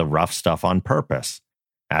to hit the rough stuff on purpose.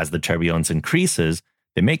 As the turbulence increases,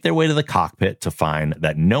 they make their way to the cockpit to find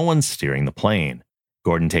that no one's steering the plane.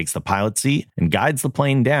 Gordon takes the pilot seat and guides the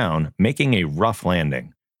plane down, making a rough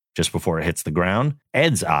landing. Just before it hits the ground,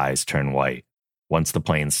 Ed's eyes turn white. Once the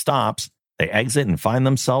plane stops, they exit and find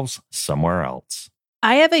themselves somewhere else.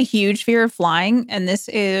 I have a huge fear of flying, and this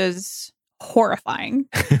is horrifying.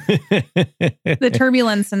 The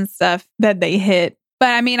turbulence and stuff that they hit. But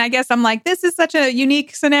I mean, I guess I'm like, this is such a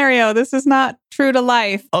unique scenario. This is not true to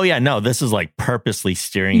life. Oh, yeah, no, this is like purposely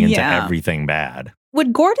steering into everything bad.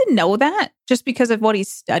 Would Gordon know that just because of what he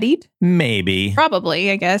studied? Maybe. Probably,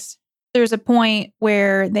 I guess. There's a point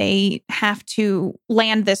where they have to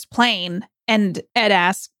land this plane, and Ed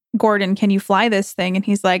asks Gordon, can you fly this thing? And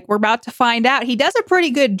he's like, we're about to find out. He does a pretty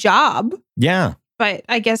good job. Yeah. But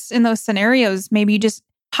I guess in those scenarios, maybe just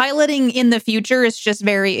piloting in the future is just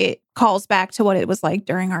it calls back to what it was like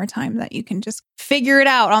during our time, that you can just figure it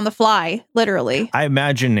out on the fly, literally. I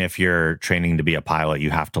imagine if you're training to be a pilot, you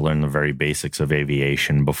have to learn the very basics of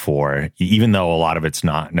aviation before, even though a lot of it's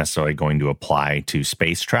not necessarily going to apply to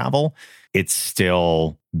space travel. It's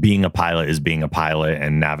still being a pilot is being a pilot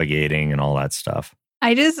and navigating and all that stuff.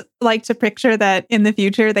 I just like to picture that in the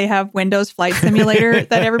future, they have Windows Flight Simulator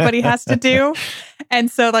that everybody has to do. And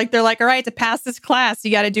so like, they're like, all right, to pass this class, you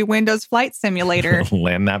got to do Windows Flight Simulator.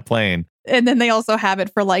 Land that plane. And then they also have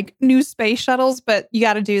it for like new space shuttles, but you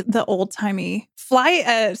got to do the old timey fly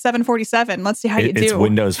a 747. Let's see how you do. It's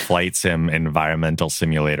Windows Flight Sim Environmental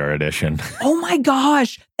Simulator Edition. Oh my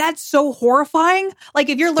gosh, that's so horrifying. Like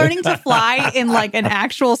if you're learning to fly in like an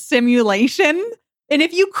actual simulation, and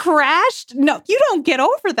if you crashed, no, you don't get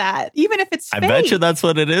over that, even if it's fake. I bet you that's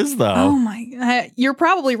what it is, though. Oh my God. You're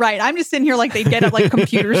probably right. I'm just sitting here like they get up like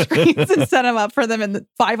computer screens and set them up for them in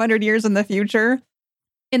 500 years in the future.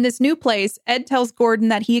 In this new place, Ed tells Gordon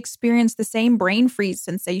that he experienced the same brain freeze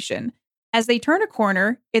sensation. As they turn a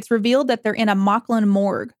corner, it's revealed that they're in a Moclan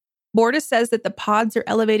morgue. Bortus says that the pods are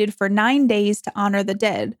elevated for 9 days to honor the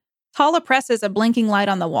dead. Tala presses a blinking light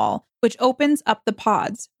on the wall, which opens up the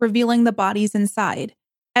pods, revealing the bodies inside.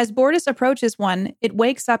 As Bortus approaches one, it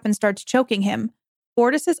wakes up and starts choking him.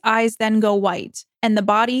 Bortus's eyes then go white, and the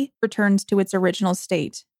body returns to its original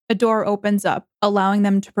state. A door opens up, allowing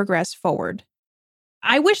them to progress forward.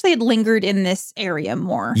 I wish they had lingered in this area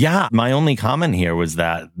more. Yeah, my only comment here was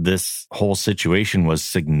that this whole situation was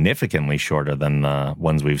significantly shorter than the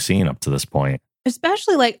ones we've seen up to this point.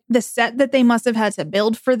 Especially like the set that they must have had to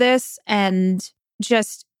build for this, and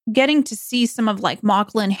just getting to see some of like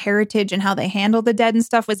Moclan heritage and how they handle the dead and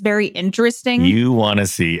stuff was very interesting. You want to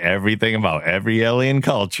see everything about every alien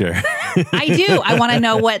culture. I do. I want to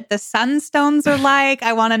know what the sunstones are like.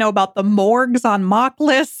 I want to know about the morgues on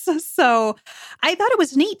Moklis. So I thought it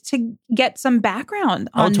was neat to get some background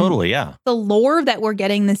on totally, yeah. The lore that we're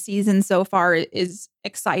getting this season so far is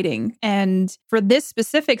exciting. And for this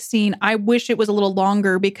specific scene, I wish it was a little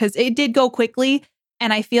longer because it did go quickly.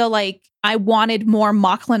 And I feel like I wanted more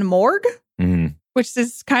Moclan morgue, which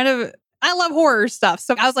is kind of, I love horror stuff.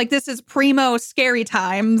 So I was like, this is primo scary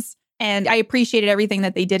times. And I appreciated everything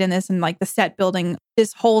that they did in this, and like the set building.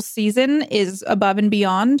 This whole season is above and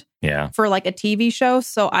beyond for like a TV show.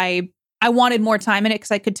 So I wanted more time in it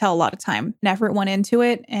because I could tell a lot of time and effort went into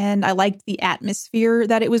it. And I liked the atmosphere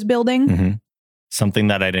that it was building. Mm-hmm. Something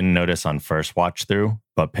that I didn't notice on first watch through,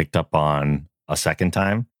 but picked up on a second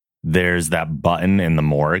time. There's that button in the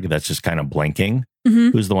morgue that's just kind of blinking. Mm-hmm.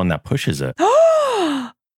 Who's the one that pushes it?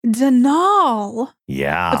 Denal.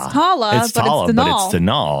 Yeah. It's Tala, but it's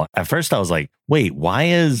Denal. At first I was like, wait, why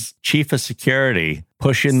is Chief of Security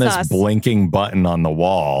pushing this blinking button on the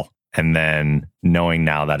wall? And then knowing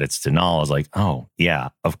now that it's Denal, I was like, oh, yeah,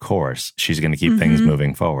 of course. She's going to keep things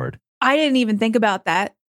moving forward. I didn't even think about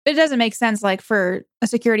that. It doesn't make sense, like, for a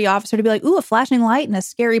security officer to be like, ooh, a flashing light in a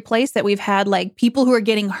scary place that we've had, like, people who are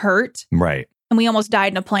getting hurt. Right. And we almost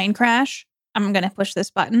died in a plane crash. I'm going to push this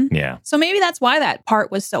button. Yeah. So maybe that's why that part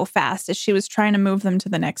was so fast, as she was trying to move them to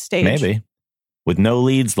the next stage. Maybe. With no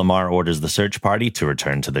leads, Lamar orders the search party to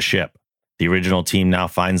return to the ship. The original team now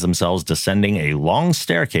finds themselves descending a long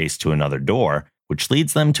staircase to another door, which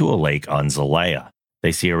leads them to a lake on Zalea.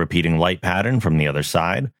 They see a repeating light pattern from the other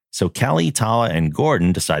side, so Kelly, Tala, and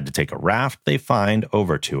Gordon decide to take a raft they find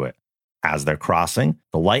over to it. As they're crossing,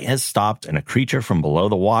 the light has stopped and a creature from below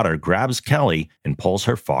the water grabs Kelly and pulls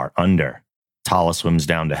her far under. Tala swims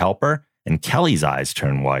down to help her, and Kelly's eyes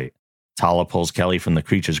turn white. Tala pulls Kelly from the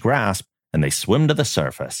creature's grasp, and they swim to the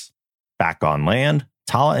surface. Back on land,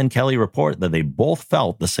 Tala and Kelly report that they both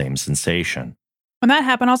felt the same sensation. When that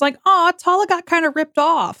happened, I was like, oh, Tala got kind of ripped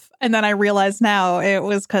off. And then I realized now it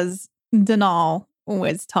was because Denal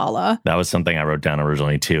was Tala. That was something I wrote down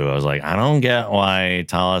originally, too. I was like, I don't get why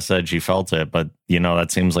Tala said she felt it, but, you know,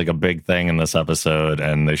 that seems like a big thing in this episode.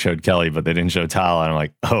 And they showed Kelly, but they didn't show Tala. And I'm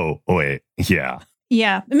like, oh, wait, yeah.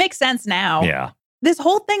 Yeah, it makes sense now. Yeah. This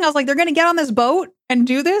whole thing, I was like, they're going to get on this boat and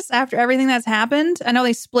do this after everything that's happened. I know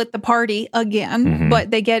they split the party again,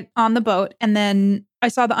 but they get on the boat. And then I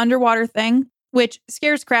saw the underwater thing, which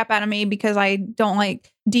scares crap out of me because I don't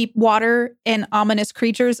like deep water and ominous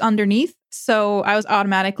creatures underneath. So I was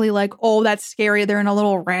automatically like, oh, that's scary. They're in a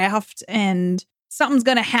little raft and something's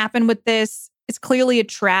going to happen with this. It's clearly a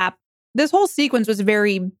trap. This whole sequence was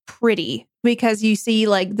very pretty because you see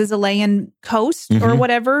like the Zalaean coast or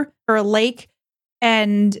whatever, or a lake.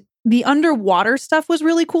 And the underwater stuff was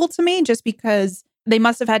really cool to me just because they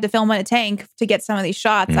must have had to film in a tank to get some of these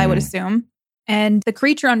shots, I would assume. And the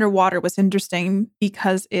creature underwater was interesting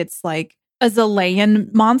because it's like a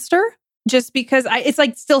Zalaean monster, just because it's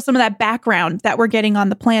like still some of that background that we're getting on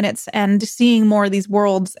the planets and seeing more of these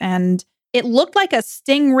worlds. And it looked like a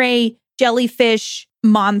stingray jellyfish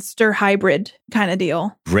monster hybrid kind of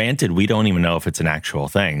deal. Granted, we don't even know if it's an actual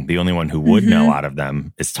thing. The only one who would know out of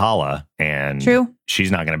them is Tala. And she's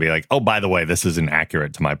not going to be like, oh, by the way, this isn't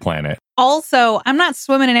accurate to my planet. Also, I'm not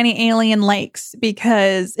swimming in any alien lakes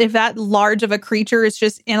because if that large of a creature is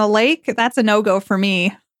just in a lake, that's a no-go for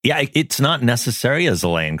me. Yeah, it's not necessarily a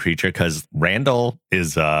Zalaean creature because Randall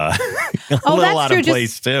is a little out of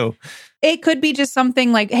place too. It could be just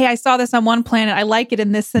something like, hey, I saw this on one planet. I like it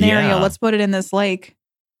in this scenario. Yeah. Let's put it in this lake.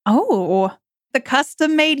 Oh, the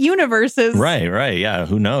custom-made universes. Right. Yeah,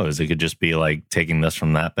 who knows? It could just be like taking this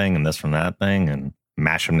from that thing and this from that thing and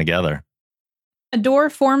mash them together. A door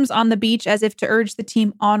forms on the beach as if to urge the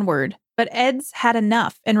team onward, but Ed's had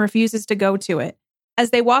enough and refuses to go to it.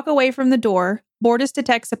 As they walk away from the door, Bortus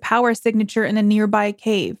detects a power signature in a nearby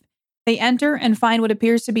cave. They enter and find what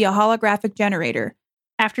appears to be a holographic generator.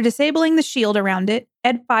 After disabling the shield around it,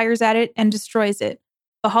 Ed fires at it and destroys it.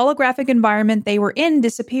 The holographic environment they were in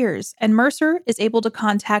disappears, and Mercer is able to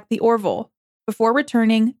contact the Orville. Before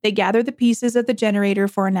returning, they gather the pieces of the generator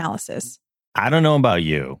for analysis. I don't know about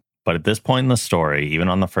you, but at this point in the story, even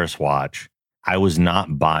on the first watch, I was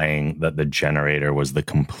not buying that the generator was the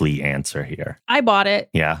complete answer here. I bought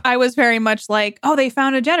it. Yeah. I was very much like, oh, they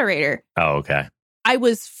found a generator. Oh, okay. I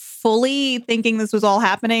was fully thinking this was all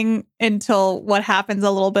happening until what happens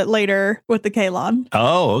a little bit later with the Kaylon.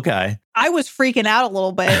 Oh, okay. I was freaking out a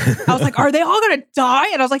little bit. I was like, are they all going to die?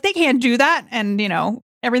 And I was like, they can't do that. And, you know,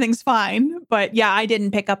 everything's fine. But yeah, I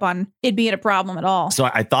didn't pick up on it being a problem at all. So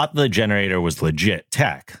I thought the generator was legit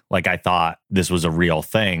tech. Like I thought this was a real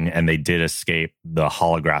thing and they did escape the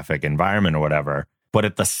holographic environment or whatever. But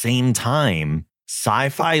at the same time,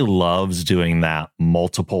 sci-fi loves doing that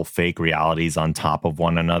multiple fake realities on top of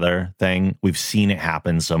one another thing. We've seen it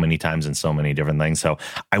happen so many times in so many different things. So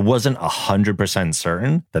I wasn't 100%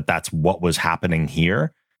 certain that that's what was happening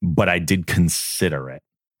here, but I did consider it.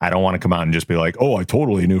 I don't want to come out and just be like, oh, I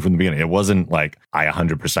totally knew from the beginning. It wasn't like I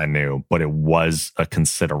 100% knew, but it was a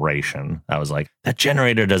consideration. I was like, that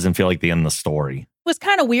generator doesn't feel like the end of the story. It was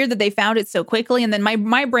kind of weird that they found it so quickly. And then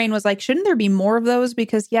my brain was like, shouldn't there be more of those?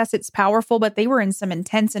 Because yes, it's powerful, but they were in some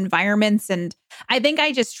intense environments. And I think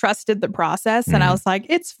I just trusted the process and I was like,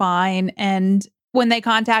 it's fine. And when they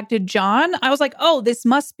contacted John, I was like, oh, this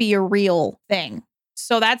must be a real thing.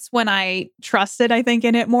 So that's when I trusted, I think,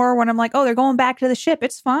 in it more, when I'm like, oh, they're going back to the ship.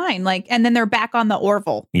 It's fine. Like, and then they're back on the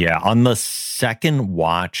Orville. Yeah. On the second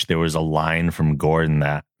watch, there was a line from Gordon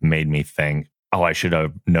that made me think, oh, I should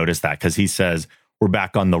have noticed that, because he says, we're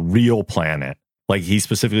back on the real planet. Like, he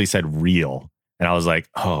specifically said real. And I was like,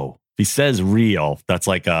 oh, if he says real, that's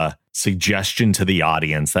like a suggestion to the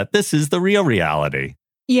audience that this is the real reality.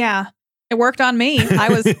 Yeah, it worked on me. I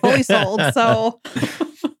was fully sold. So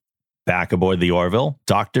back aboard the Orville,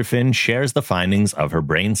 Dr. Finn shares the findings of her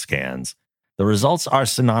brain scans. The results are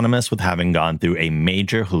synonymous with having gone through a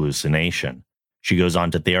major hallucination. She goes on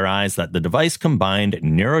to theorize that the device combined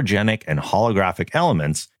neurogenic and holographic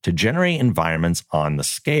elements to generate environments on the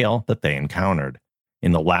scale that they encountered.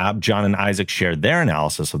 In the lab, John and Isaac shared their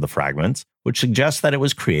analysis of the fragments, which suggests that it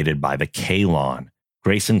was created by the Kaylon.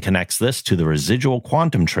 Grayson connects this to the residual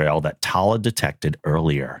quantum trail that Tala detected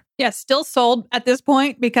earlier. Yeah, still sold at this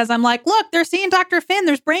point, because I'm like, look, they're seeing Dr. Finn,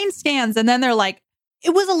 there's brain scans. And then they're like,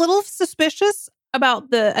 it was a little suspicious about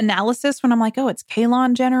the analysis when I'm like, oh, it's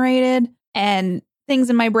Kaylon generated. And things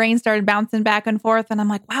in my brain started bouncing back and forth. And I'm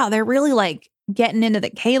like, wow, they're really like getting into the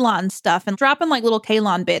Kaylon stuff and dropping like little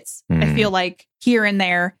Kaylon bits, I feel like, here and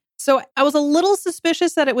there. So I was a little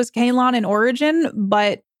suspicious that it was Kaylon in origin.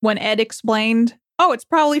 But when Ed explained, oh, it's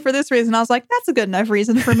probably for this reason, I was like, that's a good enough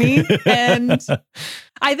reason for me. And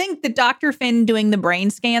I think the Dr. Finn doing the brain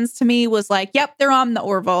scans to me was like, yep, they're on the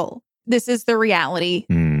Orville. This is the reality.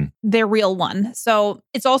 Their real one. So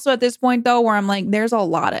it's also at this point, though, where I'm like, there's a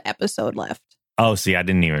lot of episode left. Oh, see, I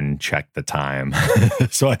didn't even check the time.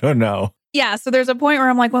 So I don't know. Yeah. So there's a point where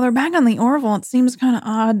I'm like, well, they're back on the Orville. It seems kind of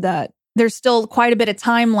odd that there's still quite a bit of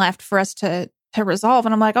time left for us to resolve.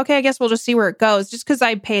 And I'm like, okay, I guess we'll just see where it goes, just because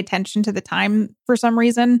I pay attention to the time for some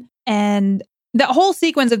reason. And the whole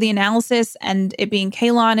sequence of the analysis and it being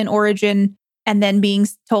Kaylon in origin, and then being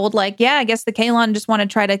told like, yeah, I guess the Kaylon just want to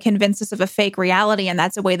try to convince us of a fake reality, and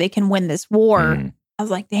that's a way they can win this war. I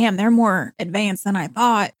was like, damn, they're more advanced than I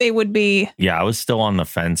thought they would be. Yeah, I was still on the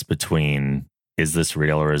fence between, is this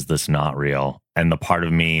real or is this not real? And the part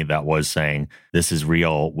of me that was saying this is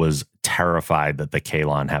real was terrified that the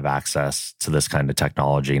Kaylon have access to this kind of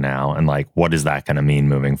technology now. And like, what is that going to mean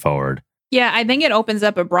moving forward? Yeah, I think it opens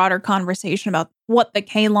up a broader conversation about what the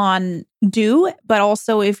Kaylon do. But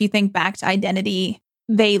also, if you think back to Identity,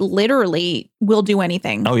 they literally will do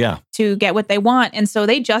anything to get what they want. And so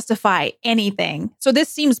they justify anything. So this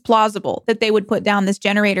seems plausible that they would put down this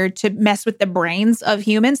generator to mess with the brains of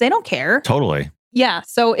humans. They don't care. Totally. Yeah.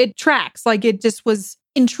 So it tracks. Like, it just was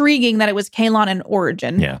intriguing that it was Kaylon in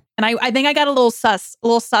origin. Yeah. And I think I got a little sus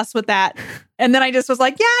with that. And then I just was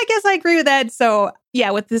like, yeah, I guess I agree with that. So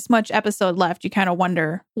yeah, with this much episode left, you kind of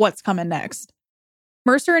wonder what's coming next.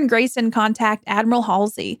 Mercer and Grayson contact Admiral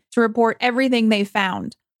Halsey to report everything they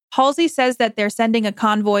found. Halsey says that they're sending a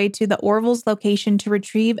convoy to the Orville's location to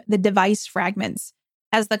retrieve the device fragments.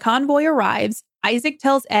 As the convoy arrives, Isaac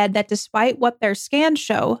tells Ed that despite what their scans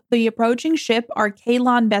show, the approaching ship are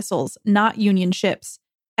Kaylon vessels, not Union ships.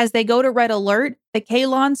 As they go to red alert, the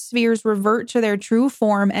Kaylon spheres revert to their true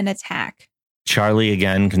form and attack. Charlie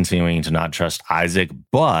again continuing to not trust Isaac,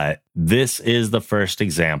 but this is the first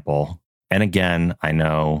example. And again, I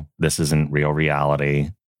know this isn't real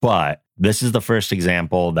reality, but this is the first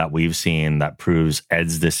example that we've seen that proves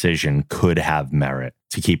Ed's decision could have merit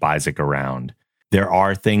to keep Isaac around. There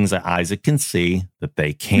are things that Isaac can see that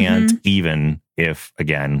they can't, even if,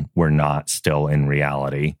 again, we're not still in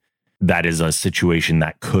reality. That is a situation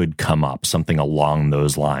that could come up, something along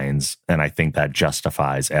those lines. And I think that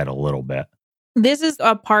justifies Ed a little bit. This is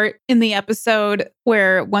a part in the episode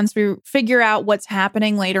where once we figure out what's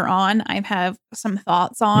happening later on, I have some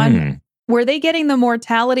thoughts on. Were they getting the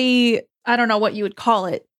mortality, I don't know what you would call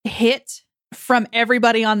it, hit from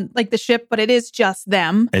everybody on like the ship, but it is just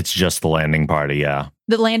them. It's just the landing party, yeah.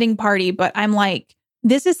 The landing party, but I'm like,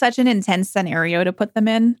 this is such an intense scenario to put them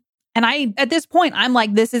in. And at this point, I'm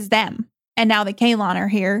like, this is them. And now the Kaylon are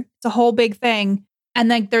here. It's a whole big thing. And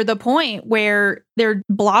then they're the point where they're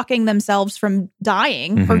blocking themselves from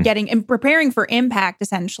dying or getting and preparing for impact,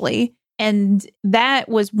 essentially. And that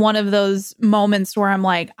was one of those moments where I'm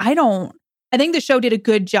like, I think the show did a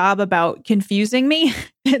good job about confusing me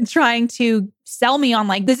and trying to sell me on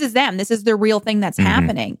like, this is them. This is the real thing that's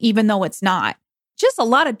happening, even though it's not. Just a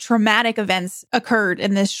lot of traumatic events occurred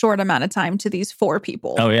in this short amount of time to these four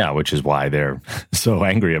people. Oh, yeah, which is why they're so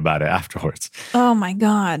angry about it afterwards. Oh, my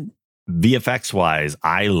God. VFX wise,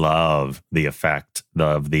 I love the effect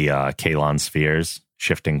of the Kaelon spheres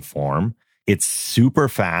shifting form. It's super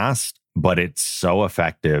fast, but it's so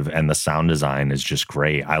effective. And the sound design is just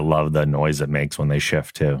great. I love the noise it makes when they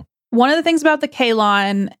shift too. One of the things about the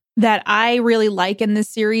Kaelon that I really like in this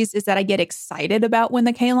series is that I get excited about when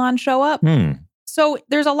the Kaelon show up. So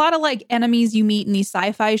there's a lot of like enemies you meet in these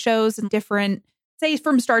sci-fi shows and different, say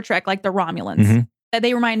from Star Trek, like the Romulans.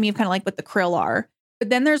 They remind me of kind of like what the Krill are. But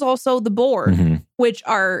then there's also the Borg, which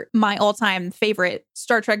are my all-time favorite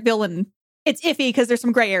Star Trek villain. It's iffy because there's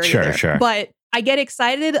some gray area there. Sure. But I get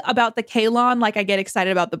excited about the Kaelon like I get excited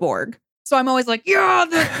about the Borg. So I'm always like, yeah,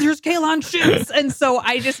 there's Kaelon ships. And so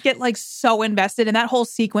I just get like so invested. And that whole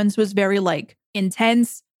sequence was very like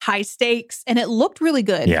intense, high stakes, and it looked really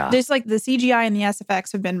good. Yeah. There's like the CGI and the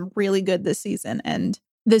SFX have been really good this season. And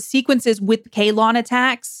the sequences with Kaelon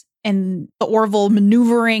attacks and the Orville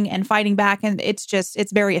maneuvering and fighting back, and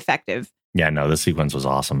it's very effective. Yeah, no, the sequence was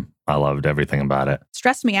awesome. I loved everything about it.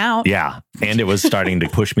 Stressed me out. Yeah. And it was starting to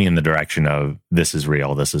push me in the direction of this is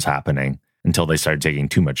real, this is happening, until they started taking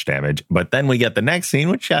too much damage. But then we get the next scene,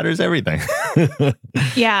 which shatters everything.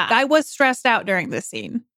 Yeah, I was stressed out during this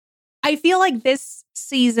scene. I feel like this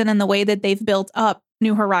season and the way that they've built up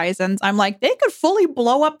New Horizons, I'm like, they could fully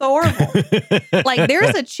blow up the Orville. Like,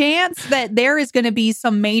 there's a chance that there is going to be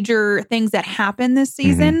some major things that happen this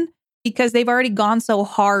season because they've already gone so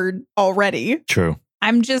hard already. True.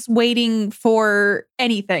 I'm just waiting for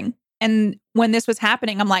anything. And when this was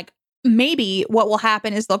happening, I'm like, maybe what will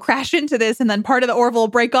happen is they'll crash into this and then part of the Orville will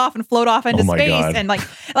break off and float off into space. God. And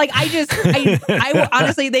I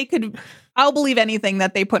honestly, I'll believe anything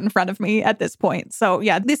that they put in front of me at this point. So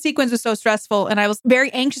yeah, this sequence was so stressful and I was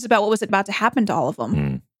very anxious about what was about to happen to all of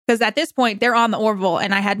them. Because at this point, they're on the Orville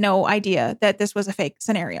and I had no idea that this was a fake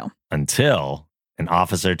scenario. Until an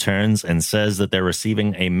officer turns and says that they're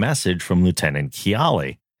receiving a message from Lieutenant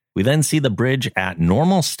Kiali. We then see the bridge at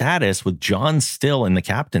normal status with John still in the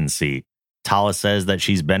captain's seat. Tala says that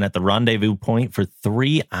she's been at the rendezvous point for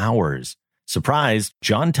 3 hours. Surprised,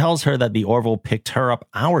 John tells her that the Orville picked her up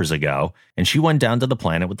hours ago and she went down to the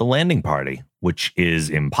planet with the landing party, which is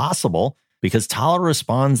impossible because Tala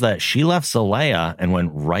responds that she left Zalea and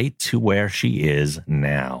went right to where she is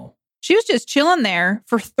now. She was just chilling there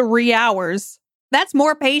for 3 hours. That's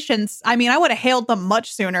more patience. I mean, I would have hailed them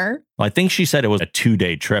much sooner. Well, I think she said it was a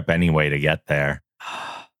 2-day trip anyway to get there.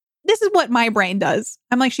 This is what my brain does.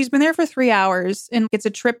 I'm like, she's been there for 3 hours and it's a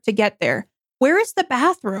trip to get there. Where is the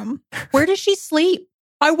bathroom? Where does she sleep?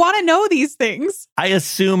 I want to know these things. I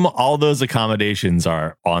assume all those accommodations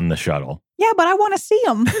are on the shuttle. Yeah, but I want to see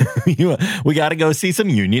them. We got to go see some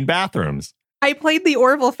Union bathrooms. I played the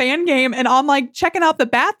Orville fan game and I'm like checking out the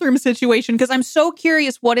bathroom situation because I'm so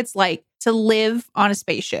curious what it's like to live on a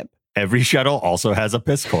spaceship. Every shuttle also has a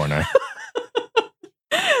piss corner.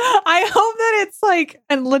 I hope that it's like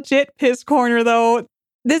a legit piss corner, though.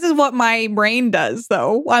 This is what my brain does,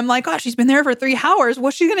 though. I'm like, oh, she's been there for 3 hours.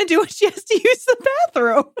 What's she going to do when she has to use the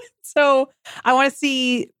bathroom? So I want to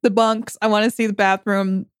see the bunks. I want to see the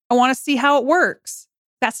bathroom. I want to see how it works.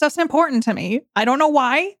 That stuff's important to me. I don't know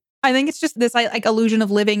why. I think it's just this like illusion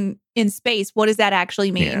of living in space. What does that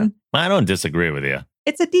actually mean? Yeah. I don't disagree with you.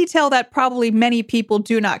 It's a detail that probably many people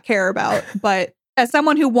do not care about. But as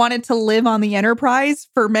someone who wanted to live on the Enterprise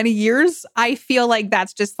for many years, I feel like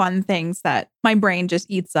that's just fun things that my brain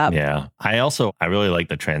just eats up. Yeah. I really like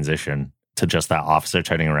the transition to just that officer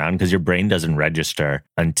turning around because your brain doesn't register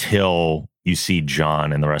until you see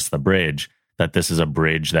John and the rest of the bridge that this is a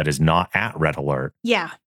bridge that is not at red alert.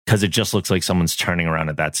 Yeah. Because it just looks like someone's turning around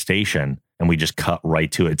at that station and we just cut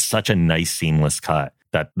right to it. It's such a nice, seamless cut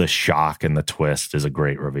that the shock and the twist is a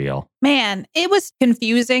great reveal. Man, it was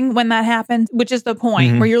confusing when that happened, which is the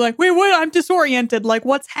point where you're like, wait, what? I'm disoriented. Like,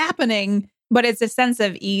 what's happening? But it's a sense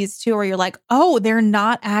of ease, too, where you're like, oh, they're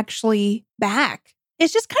not actually back.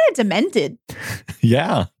 It's just kind of demented.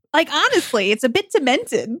 Yeah. Like, honestly, it's a bit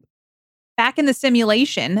demented. Back in the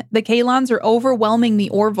simulation, the Kaelons are overwhelming the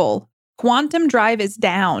Orville. Quantum drive is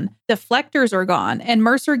down, deflectors are gone, and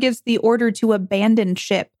Mercer gives the order to abandon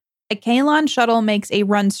ship. A Kaelon shuttle makes a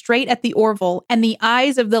run straight at the Orville, and the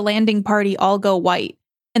eyes of the landing party all go white.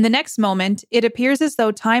 In the next moment, it appears as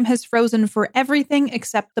though time has frozen for everything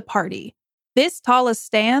except the party. This Tala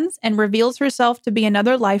stands and reveals herself to be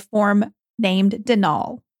another life form named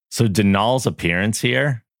Denal. So Denal's appearance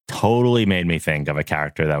here totally made me think of a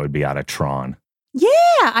character that would be out of Tron. Yeah,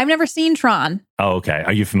 I've never seen Tron. Oh, okay.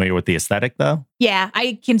 Are you familiar with the aesthetic, though? Yeah,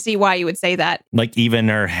 I can see why you would say that. Like, even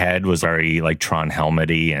her head was very, like, Tron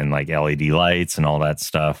helmety and, like, LED lights and all that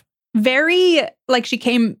stuff. Very, like, she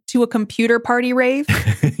came to a computer party rave.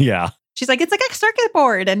 Yeah. She's like, it's like a circuit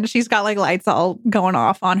board. And she's got like lights all going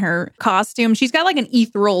off on her costume. She's got like an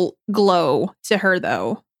ethereal glow to her,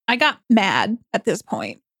 though. I got mad at this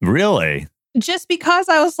point. Really? Just because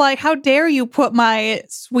I was like, how dare you put my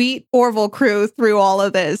sweet Orville crew through all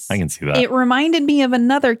of this? I can see that. It reminded me of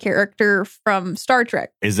another character from Star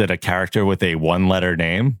Trek. Is it a character with a one-letter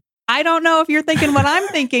name? I don't know if you're thinking what I'm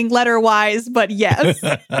thinking letter-wise, but yes.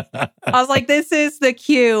 I was like, this is the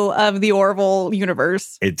Q of the Orville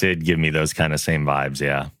universe. It did give me those kind of same vibes,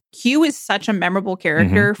 yeah. Q is such a memorable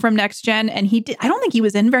character from Next Gen, and I don't think he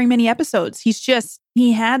was in very many episodes.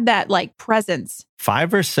 He had that like presence.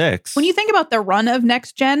 5 or 6. When you think about the run of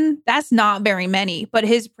Next Gen, that's not very many, but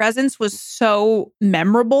his presence was so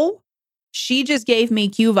memorable. She just gave me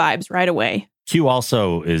Q vibes right away. Q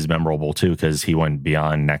also is memorable too because he went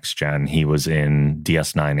beyond Next Gen. He was in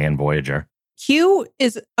DS9 and Voyager. Q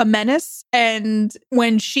is a menace. And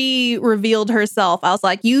when she revealed herself, I was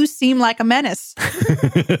like, you seem like a menace.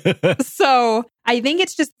 So I think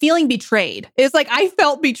it's just feeling betrayed. It's like I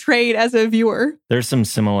felt betrayed as a viewer. There's some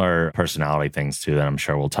similar personality things too that I'm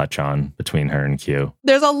sure we'll touch on between her and Q.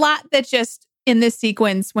 There's a lot that just in this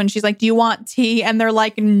sequence when she's like, do you want tea? And they're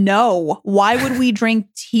like, no, why would we drink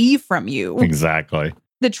tea from you? Exactly.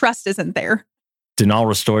 The trust isn't there. Denal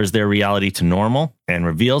restores their reality to normal and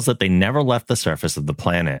reveals that they never left the surface of the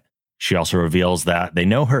planet. She also reveals that they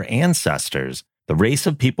know her ancestors, the race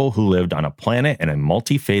of people who lived on a planet in a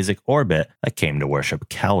multiphasic orbit that came to worship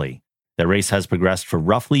Kelly. Their race has progressed for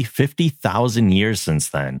roughly 50,000 years since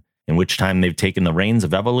then, in which time they've taken the reins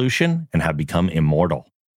of evolution and have become immortal.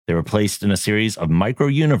 They were placed in a series of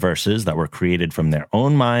micro-universes that were created from their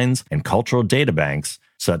own minds and cultural databanks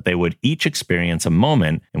so that they would each experience a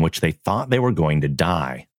moment in which they thought they were going to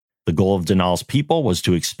die. The goal of Denal's people was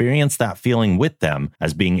to experience that feeling with them,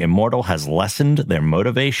 as being immortal has lessened their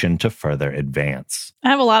motivation to further advance. I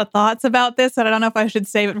have a lot of thoughts about this, and I don't know if I should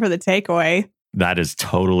save it for the takeaway. That is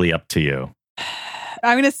totally up to you.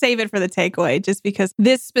 I'm going to save it for the takeaway just because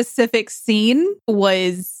this specific scene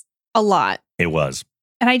was a lot. It was.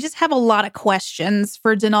 And I just have a lot of questions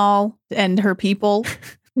for Denal and her people.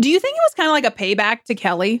 Do you think it was kind of like a payback to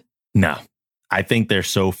Kelly? No. I think they're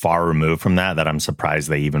so far removed from that I'm surprised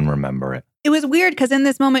they even remember it. It was weird because in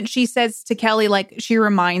this moment, she says to Kelly, like, she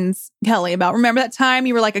reminds Kelly about, remember that time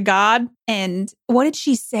you were like a god? And what did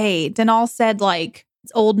she say? Denal said, like,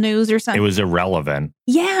 it's old news or something. It was irrelevant.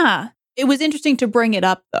 Yeah. It was interesting to bring it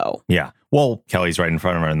up, though. Yeah. Well, Kelly's right in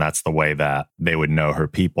front of her, and that's the way that they would know her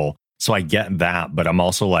people. So I get that, but I'm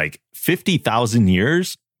also like, 50,000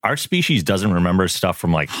 years? Our species doesn't remember stuff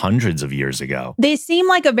from like hundreds of years ago. They seem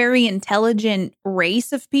like a very intelligent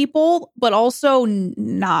race of people, but also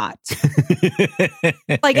not.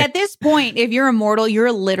 Like at this point, if you're immortal,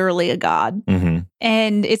 you're literally a god. Mm-hmm.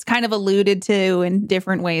 And it's kind of alluded to in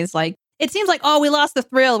different ways. Like it seems like, oh, we lost the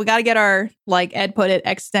thrill. We got to get our, like Ed put it,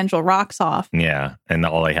 existential rocks off. Yeah. And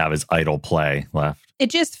all they have is idle play left. It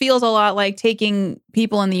just feels a lot like taking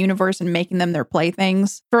people in the universe and making them their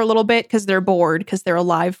playthings for a little bit because they're bored, because they're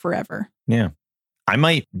alive forever. Yeah. I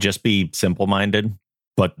might just be simple-minded,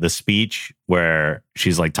 but the speech where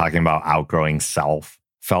she's like talking about outgrowing self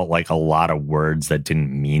felt like a lot of words that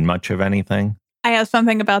didn't mean much of anything. I have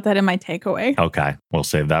something about that in my takeaway. Okay. We'll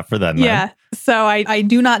save that for then. Yeah. So I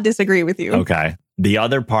do not disagree with you. Okay. The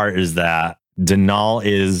other part is that Denal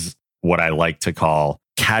is what I like to call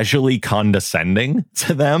casually condescending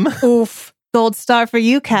to them. Oof. Gold star for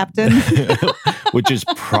you, Captain. Which is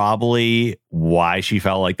probably why she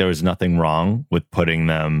felt like there was nothing wrong with putting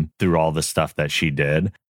them through all the stuff that she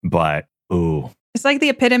did. But, ooh. It's like the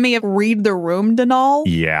epitome of read the room, Denal.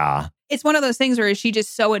 Yeah. It's one of those things where is she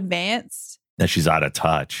just so advanced that she's out of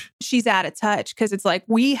touch. She's out of touch because it's like,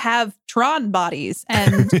 we have Tron bodies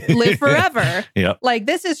and live forever. Yep. Like,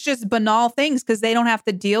 this is just banal things because they don't have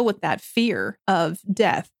to deal with that fear of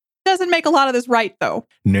death. Doesn't make a lot of this right, though.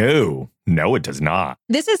 No, it does not.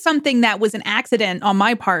 This is something that was an accident on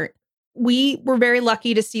my part. We were very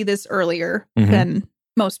lucky to see this earlier than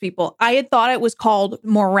most people. I had thought it was called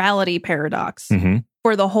morality paradox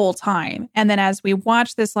for the whole time. And then as we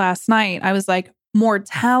watched this last night, I was like,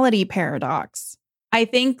 mortality paradox. I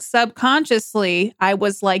think subconsciously, I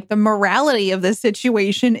was like, the morality of this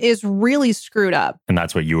situation is really screwed up. And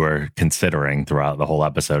that's what you were considering throughout the whole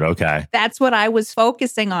episode. Okay. That's what I was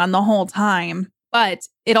focusing on the whole time. But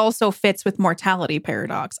it also fits with mortality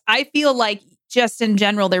paradox. I feel like just in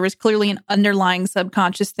general, there was clearly an underlying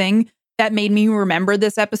subconscious thing that made me remember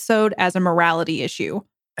this episode as a morality issue.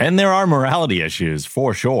 And there are morality issues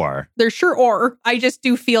for sure. There sure are. I just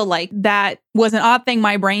do feel like that was an odd thing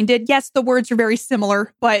my brain did. Yes, the words are very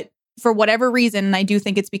similar, but for whatever reason, and I do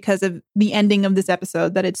think it's because of the ending of this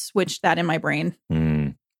episode that it switched that in my brain.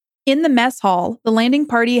 Mm. In the mess hall, the landing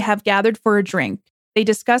party have gathered for a drink. They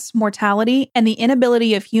discuss mortality and the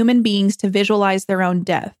inability of human beings to visualize their own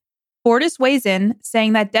death. Fortis weighs in,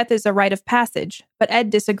 saying that death is a rite of passage, but Ed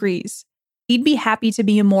disagrees. He'd be happy to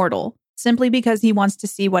be immortal, simply because he wants to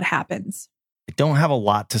see what happens. I don't have a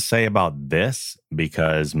lot to say about this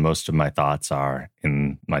because most of my thoughts are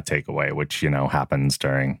in my takeaway, which, happens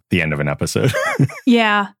during the end of an episode.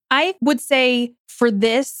 Yeah, I would say for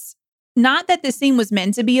this, not that the scene was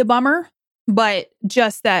meant to be a bummer, but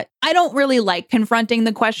just that I don't really like confronting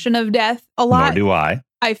the question of death a lot. Nor do I.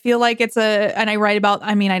 I feel like and I write about,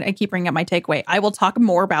 I keep bringing up my takeaway. I will talk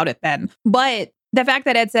more about it then. But the fact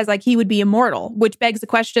that Ed says like he would be immortal, which begs the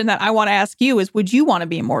question that I want to ask you is, would you want to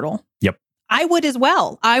be immortal? Yep. I would as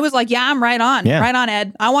well. I was like, yeah, I'm right on. Yeah. Right on,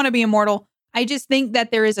 Ed. I want to be immortal. I just think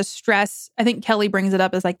that there is a stress. I think Kelly brings it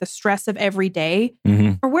up as like the stress of every day.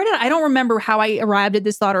 Mm-hmm. Or I don't remember how I arrived at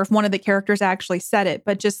this thought or if one of the characters actually said it,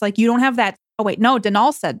 but just like you don't have that. Oh, wait, no,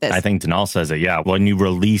 Denal said this. I think Denal says it. Yeah. When you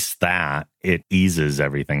release that, it eases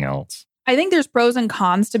everything else. I think there's pros and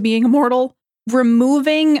cons to being immortal.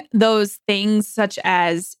 Removing those things such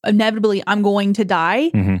as inevitably I'm going to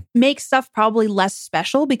die makes stuff probably less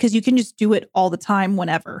special because you can just do it all the time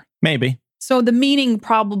whenever. Maybe. So the meaning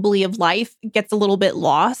probably of life gets a little bit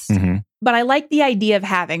lost. But I like the idea of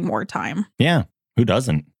having more time. Yeah. Who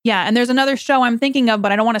doesn't? Yeah. And there's another show I'm thinking of,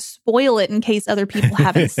 but I don't want to spoil it in case other people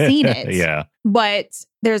haven't seen it. Yeah. But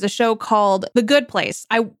there's a show called The Good Place.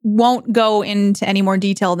 I won't go into any more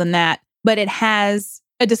detail than that, but it has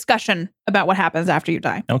a discussion about what happens after you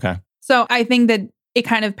die. Okay. So I think that it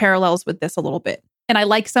kind of parallels with this a little bit. And I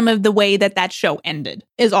like some of the way that show ended,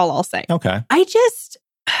 is all I'll say. Okay.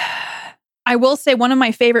 I will say one of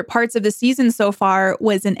my favorite parts of the season so far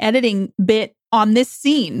was an editing bit on this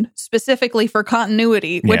scene, specifically for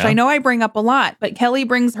continuity, which I know I bring up a lot, but Kelly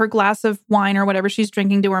brings her glass of wine or whatever she's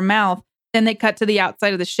drinking to her mouth. Then they cut to the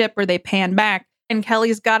outside of the ship where they pan back and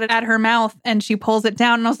Kelly's got it at her mouth and she pulls it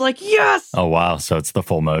down. And I was like, yes. Oh, wow. So it's the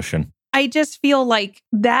full motion. I just feel like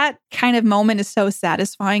that kind of moment is so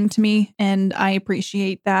satisfying to me and I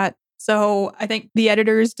appreciate that. So I think the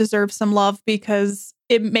editors deserve some love because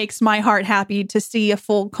it makes my heart happy to see a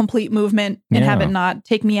full, complete movement and have it not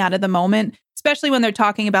take me out of the moment, especially when they're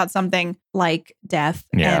talking about something like death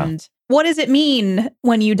and what does it mean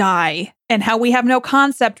when you die and how we have no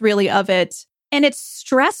concept really of it. And it's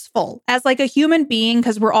stressful as like a human being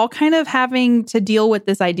because we're all kind of having to deal with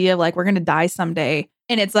this idea of like we're going to die someday.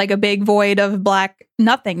 And it's like a big void of black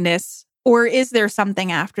nothingness. Or is there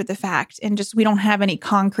something after the fact? And just we don't have any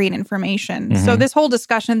concrete information. So this whole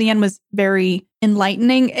discussion at the end was very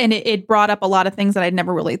enlightening. And it brought up a lot of things that I'd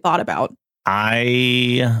never really thought about.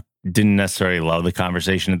 I didn't necessarily love the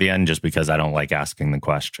conversation at the end just because I don't like asking the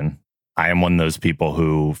question. I am one of those people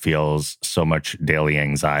who feels so much daily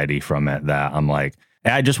anxiety from it that I'm like,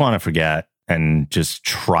 I just want to forget and just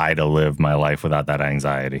try to live my life without that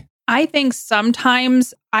anxiety. I think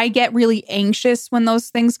sometimes I get really anxious when those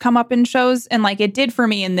things come up in shows. And like it did for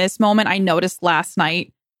me in this moment, I noticed last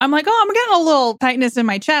night. I'm like, I'm getting a little tightness in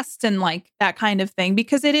my chest and like that kind of thing,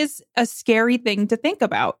 because it is a scary thing to think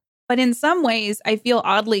about. But in some ways, I feel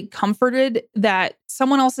oddly comforted that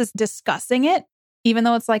someone else is discussing it, even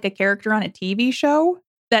though it's like a character on a TV show,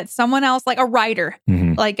 that someone else, like a writer,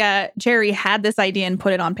 like Jerry had this idea and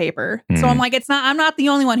put it on paper. So I'm like, I'm not the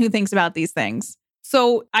only one who thinks about these things.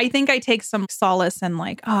 So I think I take some solace and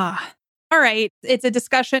like, all right, it's a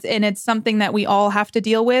discussion and it's something that we all have to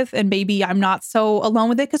deal with. And maybe I'm not so alone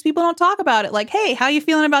with it because people don't talk about it. Like, hey, how are you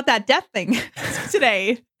feeling about that death thing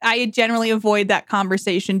today? I generally avoid that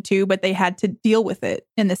conversation too, but they had to deal with it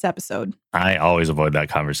in this episode. I always avoid that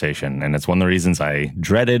conversation. And it's one of the reasons I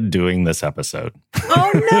dreaded doing this episode.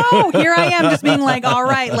 Oh no, here I am just being like, all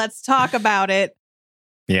right, let's talk about it.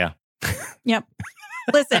 Yeah. Yep.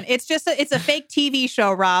 Listen, it's a fake TV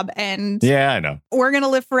show, Rob, and yeah, I know. We're gonna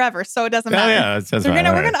live forever, so it doesn't matter. Yeah, that's we're fine.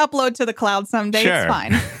 We're gonna upload to the cloud someday. Sure. It's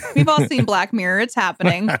fine. We've all seen Black Mirror. It's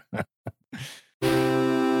happening.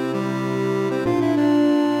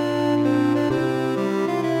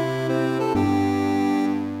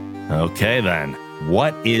 Okay, then.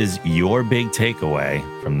 What is your big takeaway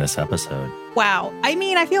from this episode? Wow. I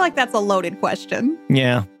mean, I feel like that's a loaded question.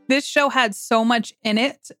 Yeah. This show had so much in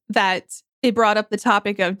it that it brought up the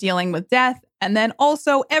topic of dealing with death and then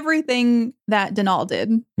also everything that Denal did.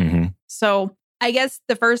 So I guess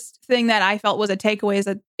the first thing that I felt was a takeaway is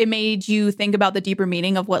that it made you think about the deeper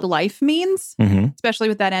meaning of what life means, especially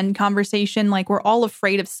with that end conversation. Like we're all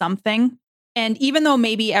afraid of something. And even though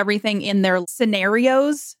maybe everything in their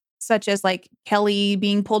scenarios such as like Kelly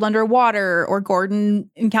being pulled underwater or Gordon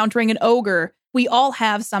encountering an ogre. We all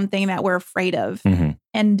have something that we're afraid of. Mhm.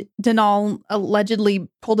 And Denal allegedly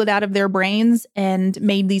pulled it out of their brains and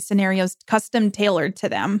made these scenarios custom tailored to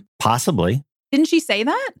them. Possibly. Didn't she say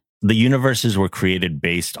that? The universes were created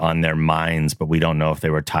based on their minds, but we don't know if they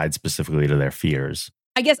were tied specifically to their fears.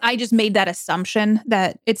 I guess I just made that assumption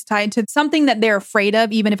that it's tied to something that they're afraid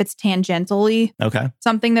of, even if it's tangentially Okay.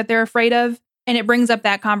 something that they're afraid of. And it brings up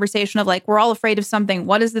that conversation of like, we're all afraid of something.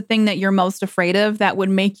 What is the thing that you're most afraid of that would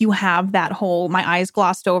make you have that whole my eyes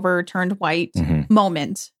glossed over, turned white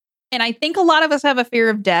moment? And I think a lot of us have a fear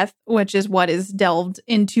of death, which is what is delved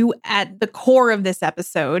into at the core of this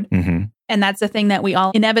episode. And that's a thing that we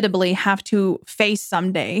all inevitably have to face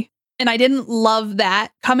someday. And I didn't love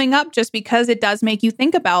that coming up just because it does make you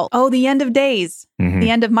think about, oh, the end of days, the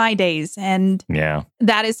end of my days. And Yeah.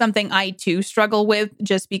 that is something I too struggle with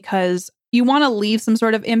just because you want to leave some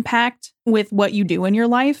sort of impact with what you do in your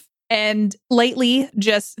life. And lately,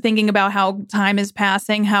 just thinking about how time is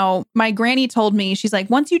passing, how my granny told me, she's like,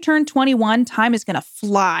 once you turn 21, time is going to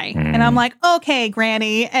fly. And I'm like, okay,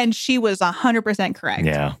 granny. And she was 100% correct.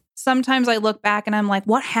 Yeah. Sometimes I look back and I'm like,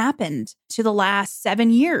 what happened to the last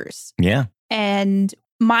 7 years? Yeah. And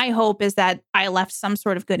my hope is that I left some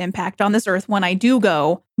sort of good impact on this earth when I do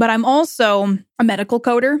go. But I'm also a medical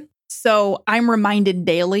coder. So I'm reminded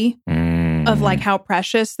daily of like how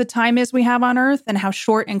precious the time is we have on earth and how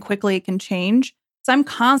short and quickly it can change. So I'm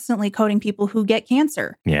constantly coding people who get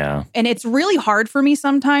cancer. Yeah. And it's really hard for me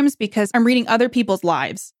sometimes because I'm reading other people's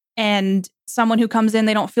lives and someone who comes in,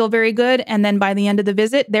 they don't feel very good. And then by the end of the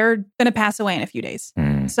visit, they're going to pass away in a few days.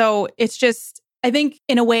 So it's just, I think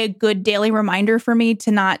in a way, a good daily reminder for me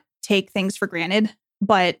to not take things for granted.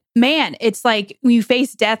 But man, it's like when you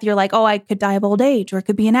face death, you're like, oh, I could die of old age, or it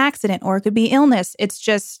could be an accident, or it could be illness. It's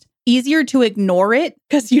just easier to ignore it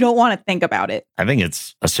because you don't want to think about it. I think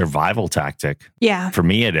it's a survival tactic. Yeah. For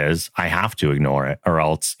me, it is. I have to ignore it or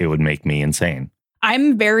else it would make me insane.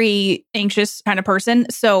 I'm a very anxious kind of person.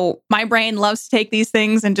 So my brain loves to take these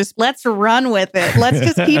things and just let's run with it. Let's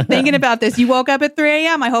just keep thinking about this. You woke up at 3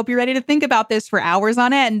 a.m. I hope you're ready to think about this for hours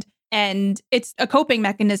on end. And it's a coping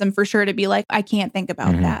mechanism for sure to be like, I can't think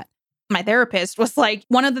about that. My therapist was like,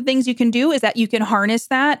 one of the things you can do is that you can harness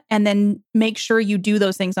that and then make sure you do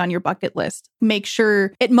those things on your bucket list. Make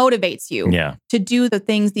sure it motivates you to do the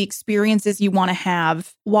things, the experiences you want to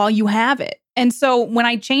have while you have it. And so when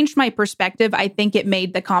I changed my perspective, I think it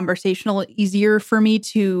made the conversation a little easier for me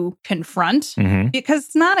to confront because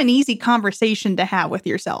it's not an easy conversation to have with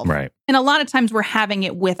yourself. Right. And a lot of times we're having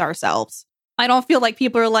it with ourselves. I don't feel like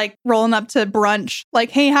people are like rolling up to brunch,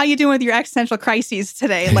 like, hey, how you doing with your existential crises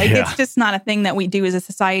today? Like, it's just not a thing that we do as a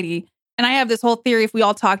society. And I have this whole theory, if we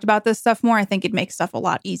all talked about this stuff more, I think it'd make stuff a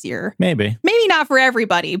lot easier. Maybe not for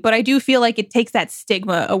everybody, but I do feel like it takes that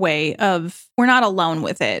stigma away of we're not alone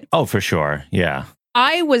with it. Oh, for sure. Yeah.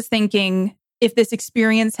 I was thinking if this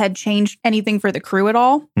experience had changed anything for the crew at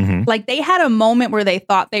all, like they had a moment where they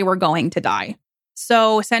thought they were going to die.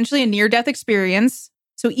 So essentially a near-death experience.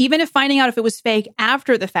 So even if finding out if it was fake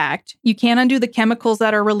after the fact, you can't undo the chemicals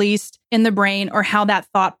that are released in the brain or how that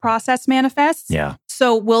thought process manifests. Yeah.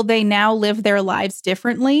 So will they now live their lives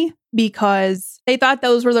differently because they thought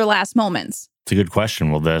those were their last moments? It's a good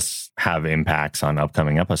question. Will this have impacts on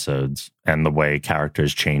upcoming episodes and the way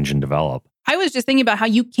characters change and develop? I was just thinking about how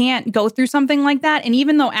you can't go through something like that. And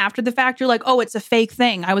even though after the fact, you're like, oh, it's a fake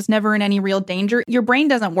thing. I was never in any real danger. Your brain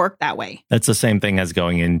doesn't work that way. That's the same thing as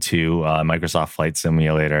going into Microsoft Flight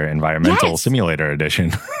Simulator Environmental Simulator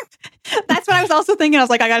Edition. That's what I was also thinking. I was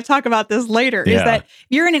like, I got to talk about this later. Is that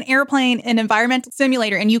you're in an airplane, an environmental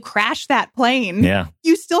simulator, and you crash that plane. Yeah.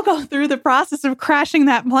 You still go through the process of crashing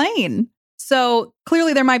that plane. So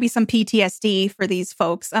clearly there might be some PTSD for these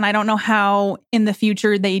folks. And I don't know how in the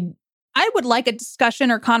future I would like a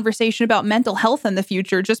discussion or conversation about mental health in the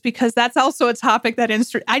future, just because that's also a topic that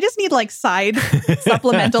I just need like side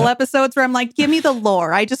supplemental episodes where I'm like, give me the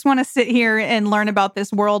lore. I just want to sit here and learn about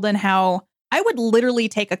this world and how I would literally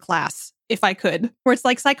take a class if I could, where it's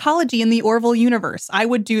like psychology in the Orville universe. I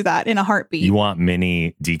would do that in a heartbeat. You want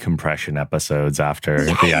mini decompression episodes after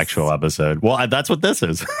the actual episode. Well, that's what this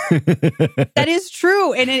is. That is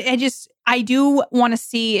true. And I do want to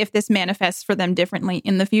see if this manifests for them differently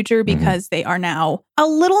in the future because they are now a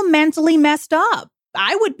little mentally messed up.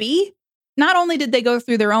 I would be. Not only did they go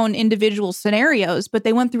through their own individual scenarios, but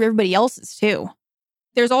they went through everybody else's too.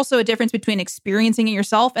 There's also a difference between experiencing it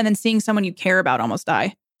yourself and then seeing someone you care about almost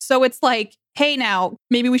die. So it's like, hey, now,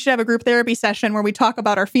 maybe we should have a group therapy session where we talk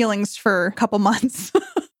about our feelings for a couple months.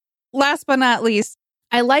 Last but not least,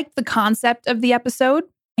 I liked the concept of the episode.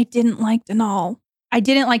 I didn't like Denal. I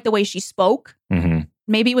didn't like the way she spoke. Mm-hmm.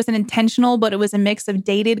 Maybe it wasn't intentional, but it was a mix of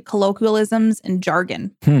dated colloquialisms and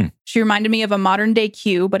jargon. She reminded me of a modern day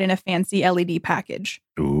Q, but in a fancy LED package.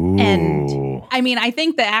 Ooh. And I mean, I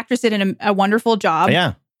think the actress did a wonderful job.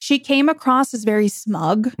 Yeah. She came across as very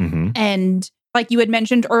smug. Mm-hmm. And like you had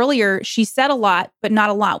mentioned earlier, she said a lot, but not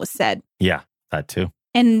a lot was said. Yeah, that too.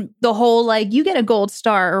 And the whole like, you get a gold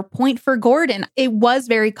star or point for Gordon, it was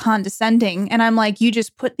very condescending. And I'm like, you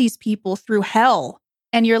just put these people through hell.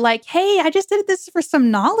 And you're like, hey, I just did this for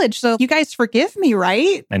some knowledge. So you guys forgive me,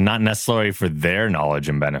 right? And not necessarily for their knowledge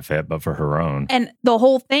and benefit, but for her own. And the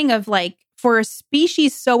whole thing of like, for a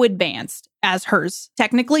species so advanced as hers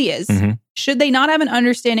technically is, should they not have an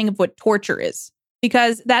understanding of what torture is?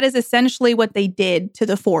 Because that is essentially what they did to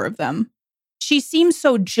the four of them. She seems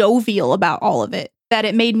so jovial about all of it that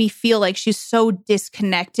it made me feel like she's so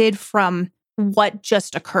disconnected from what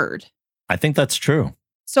just occurred. I think that's true.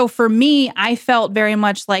 So for me, I felt very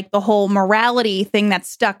much like the whole morality thing that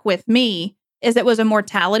stuck with me is it was a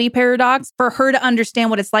mortality paradox. For her to understand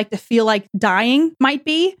what it's like to feel like dying might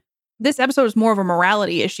be. This episode is more of a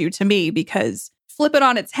morality issue to me because flip it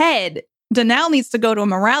on its head, Danelle needs to go to a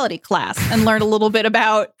morality class and learn a little bit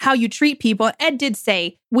about how you treat people. Ed did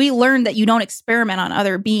say, we learned that you don't experiment on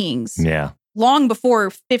other beings. Yeah. Long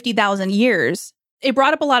before 50,000 years. It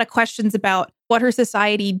brought up a lot of questions about what her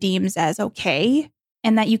society deems as okay.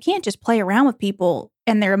 And that you can't just play around with people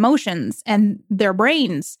and their emotions and their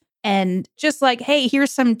brains. And just like, hey, here's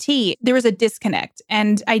some tea. There was a disconnect.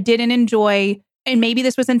 And I didn't enjoy, and maybe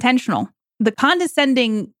this was intentional, the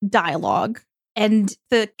condescending dialogue and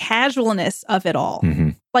the casualness of it all.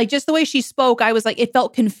 Like just the way she spoke, I was like, it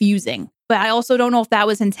felt confusing. But I also don't know if that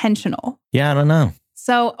was intentional. Yeah, I don't know.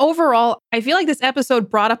 So overall, I feel like this episode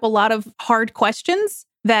brought up a lot of hard questions.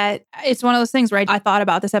 That it's one of those things, right? I thought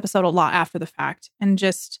about this episode a lot after the fact and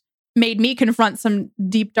just made me confront some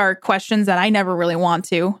deep, dark questions that I never really want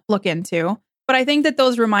to look into. But I think that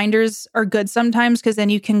those reminders are good sometimes because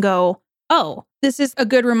then you can go, oh, this is a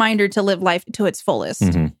good reminder to live life to its fullest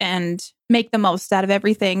and make the most out of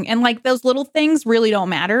everything. And like those little things really don't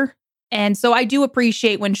matter. And so I do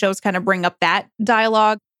appreciate when shows kind of bring up that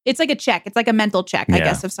dialogue. It's like a check. It's like a mental check, I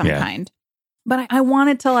guess, of some kind. But I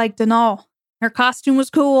wanted to like Danelle. Her costume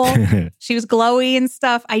was cool. She was glowy and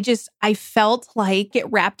stuff. I felt like it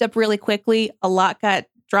wrapped up really quickly. A lot got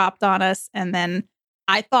dropped on us. And then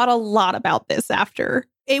I thought a lot about this after.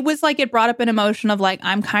 It was like it brought up an emotion of like,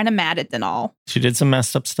 I'm kind of mad at Danelle. She did some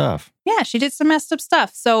messed up stuff. Yeah, she did some messed up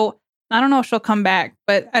stuff. So I don't know if she'll come back,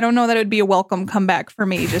 but I don't know that it would be a welcome comeback for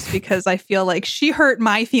me just because I feel like she hurt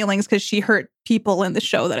my feelings because she hurt people in the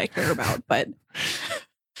show that I care about. But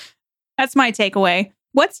that's my takeaway.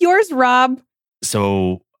 What's yours, Rob?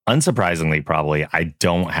 So unsurprisingly, probably, I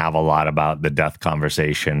don't have a lot about the death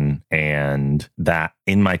conversation and that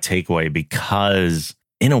in my takeaway because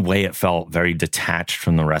in a way it felt very detached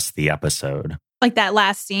from the rest of the episode. Like that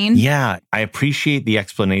last scene? Yeah, I appreciate the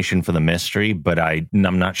explanation for the mystery, but I'm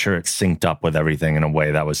not sure it synced up with everything in a way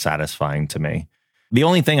that was satisfying to me. The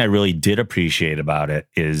only thing I really did appreciate about it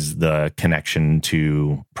is the connection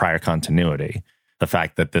to prior continuity. The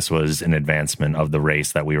fact that this was an advancement of the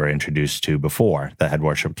race that we were introduced to before that had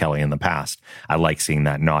worshipped Kelly in the past. I like seeing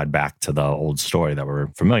that nod back to the old story that we're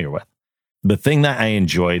familiar with. The thing that I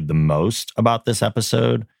enjoyed the most about this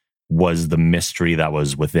episode was the mystery that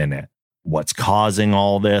was within it. What's causing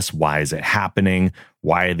all this? Why is it happening?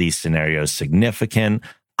 Why are these scenarios significant?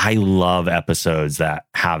 I love episodes that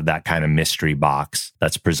have that kind of mystery box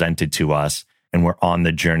that's presented to us. And we're on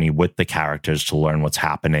the journey with the characters to learn what's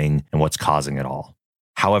happening and what's causing it all.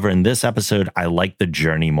 However, in this episode, I like the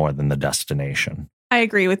journey more than the destination. I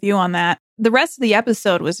agree with you on that. The rest of the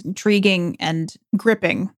episode was intriguing and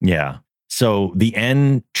gripping. Yeah. So the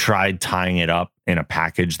end tried tying it up in a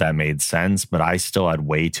package that made sense, but I still had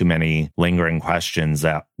way too many lingering questions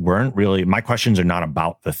that weren't really, my questions are not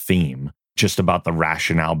about the theme, just about the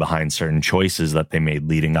rationale behind certain choices that they made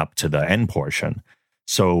leading up to the end portion.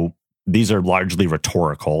 So these are largely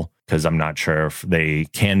rhetorical because I'm not sure if they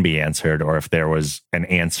can be answered or if there was an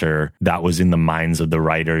answer that was in the minds of the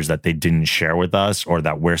writers that they didn't share with us or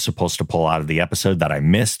that we're supposed to pull out of the episode that I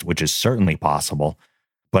missed, which is certainly possible.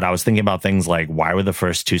 But I was thinking about things like, why were the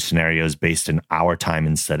first two scenarios based in our time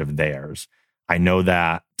instead of theirs? I know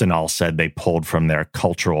that Danelle said they pulled from their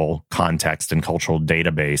cultural context and cultural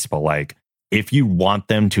database, but like, if you want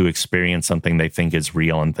them to experience something they think is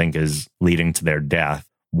real and think is leading to their death,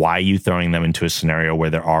 why are you throwing them into a scenario where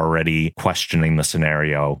they're already questioning the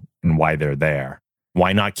scenario and why they're there?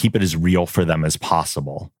 Why not keep it as real for them as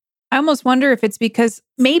possible? I almost wonder if it's because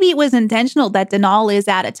maybe it was intentional that Denal is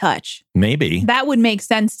out of touch. Maybe. That would make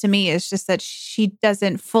sense to me. It's just that she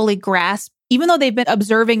doesn't fully grasp, even though they've been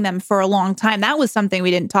observing them for a long time. That was something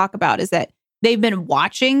we didn't talk about, is that they've been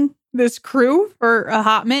watching this crew for a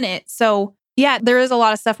hot minute. So yeah, there is a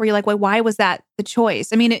lot of stuff where you're like, well, why was that the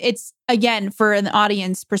choice? I mean, it's, again, for an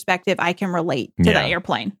audience perspective, I can relate to the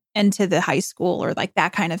airplane and to the high school or like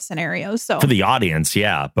that kind of scenario. So for the audience,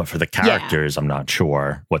 yeah. But for the characters, I'm not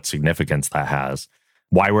sure what significance that has.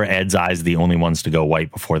 Why were Ed's eyes the only ones to go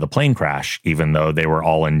white before the plane crash, even though they were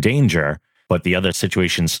all in danger? But the other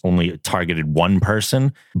situations only targeted one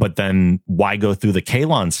person. But then why go through the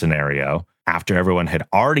Kalon scenario after everyone had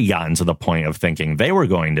already gotten to the point of thinking they were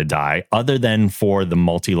going to die, other than for the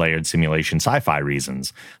multi-layered simulation sci-fi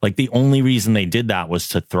reasons? Like, the only reason they did that was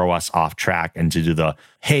to throw us off track and to do the,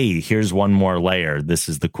 hey, here's one more layer. This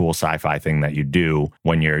is the cool sci-fi thing that you do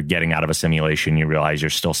when you're getting out of a simulation. You realize you're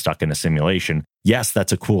still stuck in a simulation. Yes,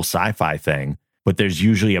 that's a cool sci-fi thing, but there's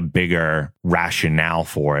usually a bigger rationale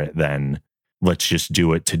for it than let's just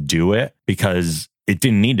do it to do it, because it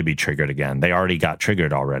didn't need to be triggered again. They already got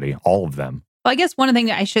triggered already, all of them. Well, I guess one thing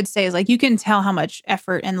that I should say is, like, you can tell how much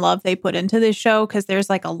effort and love they put into this show, because there's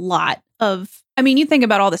like a lot of, I mean, you think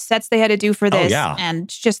about all the sets they had to do for this and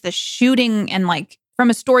just the shooting, and like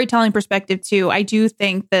from a storytelling perspective too, I do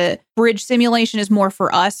think the bridge simulation is more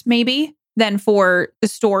for us maybe than for the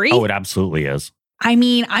story. Oh, it absolutely is. I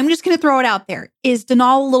mean, I'm just going to throw it out there. Is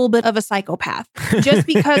Denal a little bit of a psychopath? Just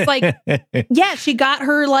because, like, yeah, she got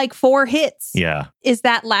her like 4 hits. Yeah. Is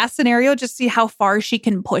that last scenario just see how far she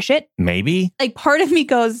can push it? Maybe. Like, part of me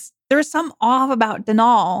goes, there's some off about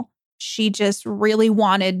Denal. She just really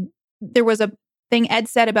wanted, there was a thing Ed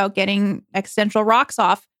said about getting existential rocks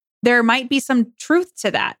off. There might be some truth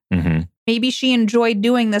to that. Mm-hmm. Maybe she enjoyed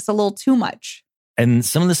doing this a little too much. And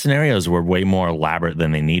some of the scenarios were way more elaborate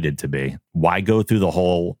than they needed to be. Why go through the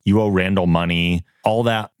whole, you owe Randall money, all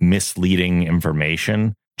that misleading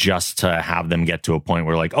information just to have them get to a point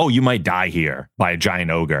where like, oh, you might die here by a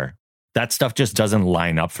giant ogre. That stuff just doesn't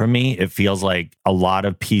line up for me. It feels like a lot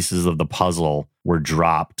of pieces of the puzzle were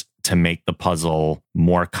dropped to make the puzzle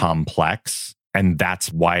more complex. And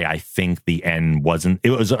that's why I think the end wasn't,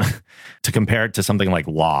 it was, to compare it to something like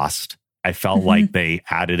Lost, I felt like they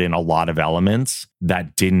added in a lot of elements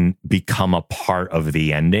that didn't become a part of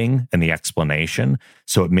the ending and the explanation.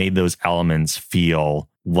 So it made those elements feel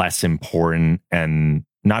less important and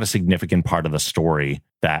not a significant part of the story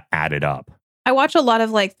that added up. I watch a lot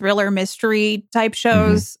of like thriller mystery type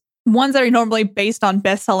shows, ones that are normally based on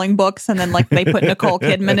best-selling books, and then like they put Nicole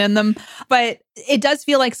Kidman in them. But it does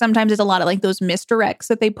feel like sometimes it's a lot of like those misdirects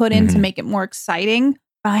that they put in to make it more exciting.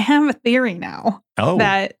 I have a theory now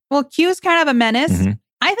that, well, Q's kind of a menace.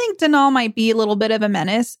 I think Denal might be a little bit of a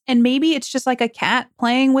menace, and maybe it's just like a cat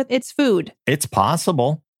playing with its food. It's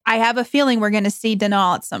possible. I have a feeling we're going to see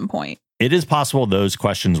Denal at some point. It is possible those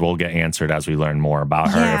questions will get answered as we learn more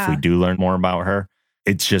about her. If we do learn more about her,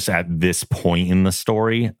 it's just at this point in the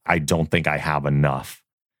story, I don't think I have enough.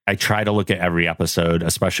 I try to look at every episode,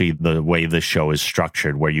 especially the way this show is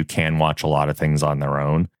structured, where you can watch a lot of things on their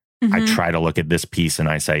own. I try to look at this piece and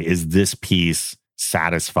I say, is this piece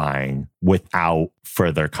satisfying without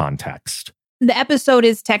further context? The episode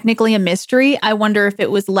is technically a mystery. I wonder if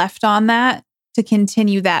it was left on that to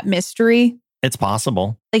continue that mystery. It's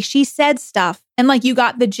possible. Like, she said stuff and like you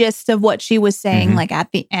got the gist of what she was saying like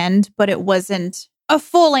at the end, but it wasn't a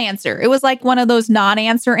full answer. It was like one of those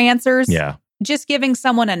non-answer answers. Yeah. Just giving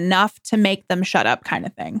someone enough to make them shut up kind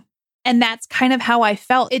of thing. And that's kind of how I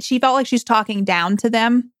felt. She felt like she's talking down to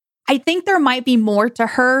them. I think there might be more to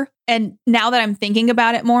her. And now that I'm thinking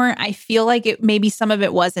about it more, I feel like maybe some of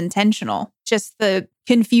it was intentional. Just the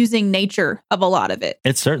confusing nature of a lot of it.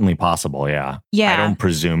 It's certainly possible, yeah. Yeah. I don't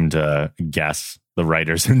presume to guess the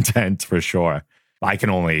writer's intent for sure. I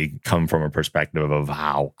can only come from a perspective of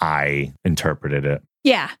how I interpreted it.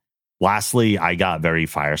 Yeah. Lastly, I got very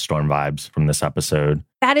Firestorm vibes from this episode.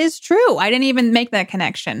 That is true. I didn't even make that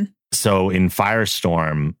connection. So in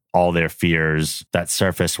Firestorm, all their fears that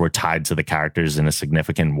surfaced were tied to the characters in a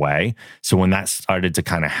significant way. So when that started to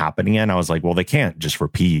kind of happen again, I was like, well, they can't just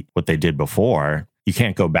repeat what they did before. You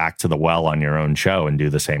can't go back to the well on your own show and do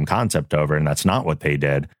the same concept over. And that's not what they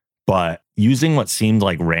did. But using what seemed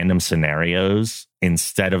like random scenarios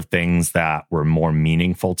instead of things that were more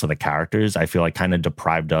meaningful to the characters, I feel like kind of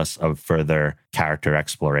deprived us of further character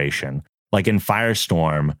exploration. Like in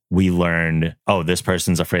Firestorm, we learned, oh, this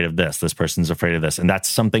person's afraid of this person's afraid of this. And that's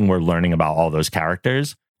something we're learning about all those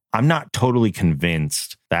characters. I'm not totally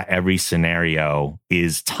convinced that every scenario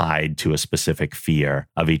is tied to a specific fear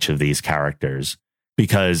of each of these characters.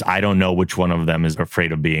 because I don't know which one of them is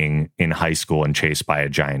afraid of being in high school and chased by a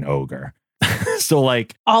giant ogre. So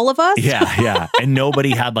like all of us? Yeah. And nobody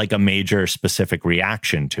had like a major specific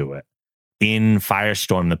reaction to it. In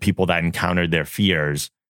Firestorm, the people that encountered their fears,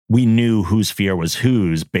 we knew whose fear was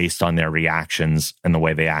whose based on their reactions and the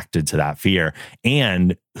way they acted to that fear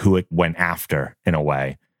and who it went after in a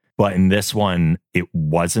way. But in this one, it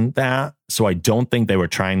wasn't that. So I don't think they were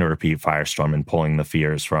trying to repeat Firestorm and pulling the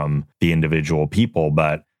fears from the individual people.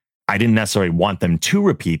 But I didn't necessarily want them to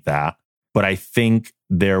repeat that. But I think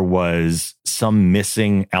there was some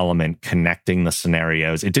missing element connecting the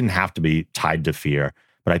scenarios. It didn't have to be tied to fear,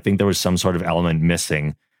 but I think there was some sort of element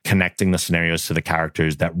missing connecting the scenarios to the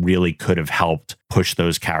characters that really could have helped push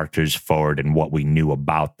those characters forward in what we knew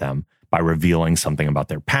about them by revealing something about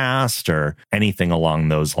their past or anything along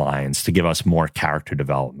those lines to give us more character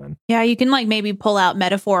development. Yeah, you can like maybe pull out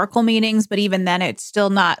metaphorical meanings, but even then it's still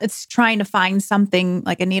not, it's trying to find something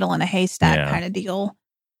like a needle in a haystack kind of deal.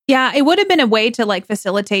 Yeah, it would have been a way to like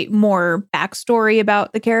facilitate more backstory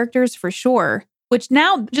about the characters for sure, which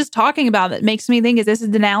now just talking about it makes me think is this is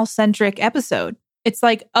the Denal-centric episode. It's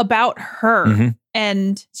like about her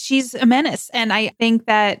and she's a menace. And I think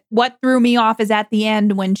that what threw me off is at the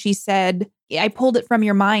end when she said, I pulled it from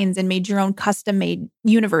your minds and made your own custom made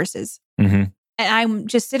universes. And I'm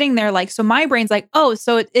just sitting there like, so my brain's like, oh,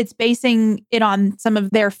 so it's basing it on some of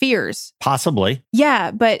their fears. Possibly.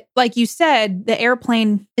 Yeah. But like you said, the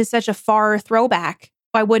airplane is such a far throwback.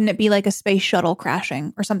 Why wouldn't it be like a space shuttle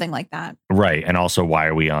crashing or something like that? Right. And also, why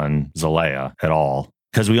are we on Zalea at all?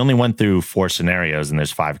 Because we only went through 4 scenarios and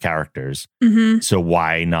there's 5 characters. So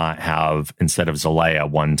why not have, instead of Zalea,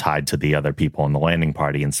 one tied to the other people in the landing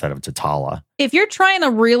party instead of to Tala? If you're trying to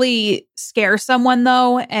really scare someone,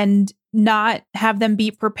 though, and not have them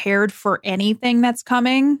be prepared for anything that's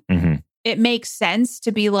coming, it makes sense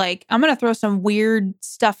to be like, I'm going to throw some weird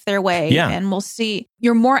stuff their way and we'll see.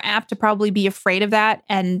 You're more apt to probably be afraid of that.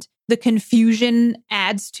 And the confusion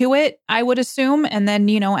adds to it, I would assume. And then,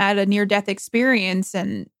 you know, add a near-death experience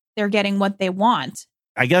and they're getting what they want.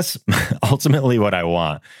 I guess ultimately what I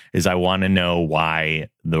want is I want to know why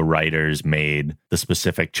the writers made the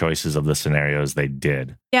specific choices of the scenarios they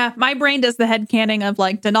did. Yeah, my brain does the headcanon of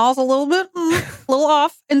like, Denal's a little bit, a little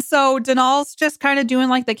off. And so Denal's just kind of doing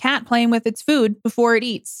like the cat playing with its food before it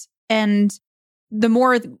eats. And the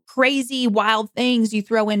more crazy, wild things you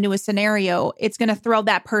throw into a scenario, it's going to throw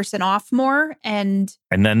that person off more. And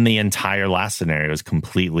then the entire last scenario is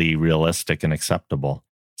completely realistic and acceptable.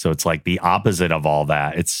 So it's like the opposite of all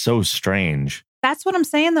that. It's so strange. That's what I'm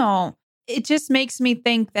saying, though. It just makes me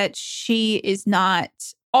think that she is not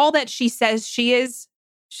all that she says she is.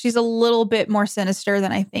 She's a little bit more sinister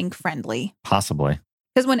than I think friendly. Possibly.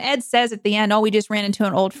 Because when Ed says at the end, oh, we just ran into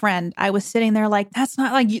an old friend, I was sitting there like, that's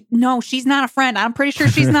not like, no, she's not a friend. I'm pretty sure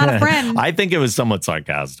she's not a friend. I think it was somewhat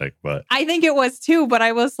sarcastic, but I think it was too. But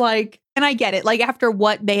I was like, and I get it. Like after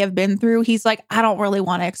what they have been through, he's like, I don't really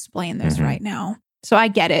want to explain this right now. So I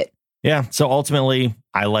get it. Yeah. So ultimately,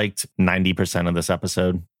 I liked 90% of this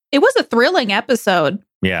episode. It was a thrilling episode.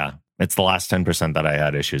 Yeah. It's the last 10% that I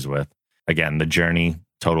had issues with. Again, the journey,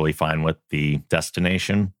 totally fine with. The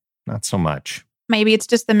destination, not so much. Maybe it's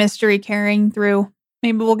just the mystery carrying through.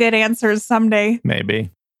 Maybe we'll get answers someday.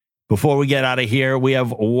 Maybe. Before we get out of here, we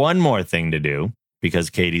have one more thing to do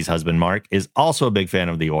because Katie's husband, Mark, is also a big fan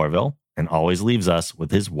of the Orville and always leaves us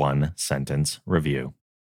with his 1-sentence review.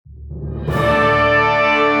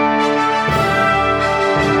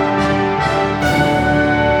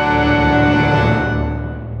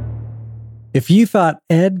 If you thought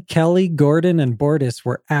Ed, Kelly, Gordon, and Bortus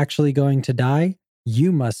were actually going to die,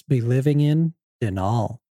 you must be living in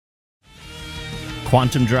Denal.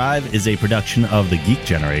 Quantum Drive is a production of The Geek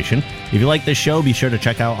Generation. If you like this show, be sure to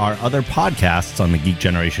check out our other podcasts on the Geek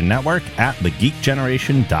Generation Network at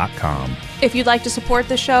thegeekgeneration.com. If you'd like to support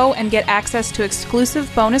the show and get access to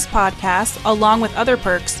exclusive bonus podcasts along with other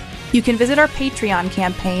perks, you can visit our Patreon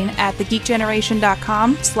campaign at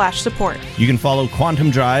thegeekgeneration.com/support. You can follow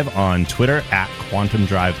Quantum Drive on Twitter at Quantum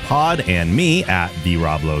Drive Pod and me at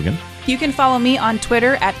TheRobLogan. You can follow me on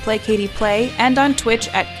Twitter at PlayKatiePlay and on Twitch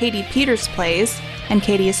at Katie Peters Plays, and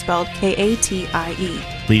Katie is spelled Katie.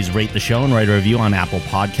 Please rate the show and write a review on Apple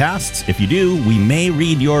Podcasts. If you do, we may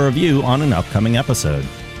read your review on an upcoming episode.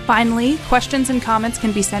 Finally, questions and comments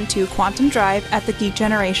can be sent to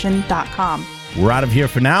quantumdrive@thegeekgeneration.com. We're out of here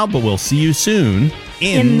for now, but we'll see you soon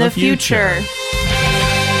in the future.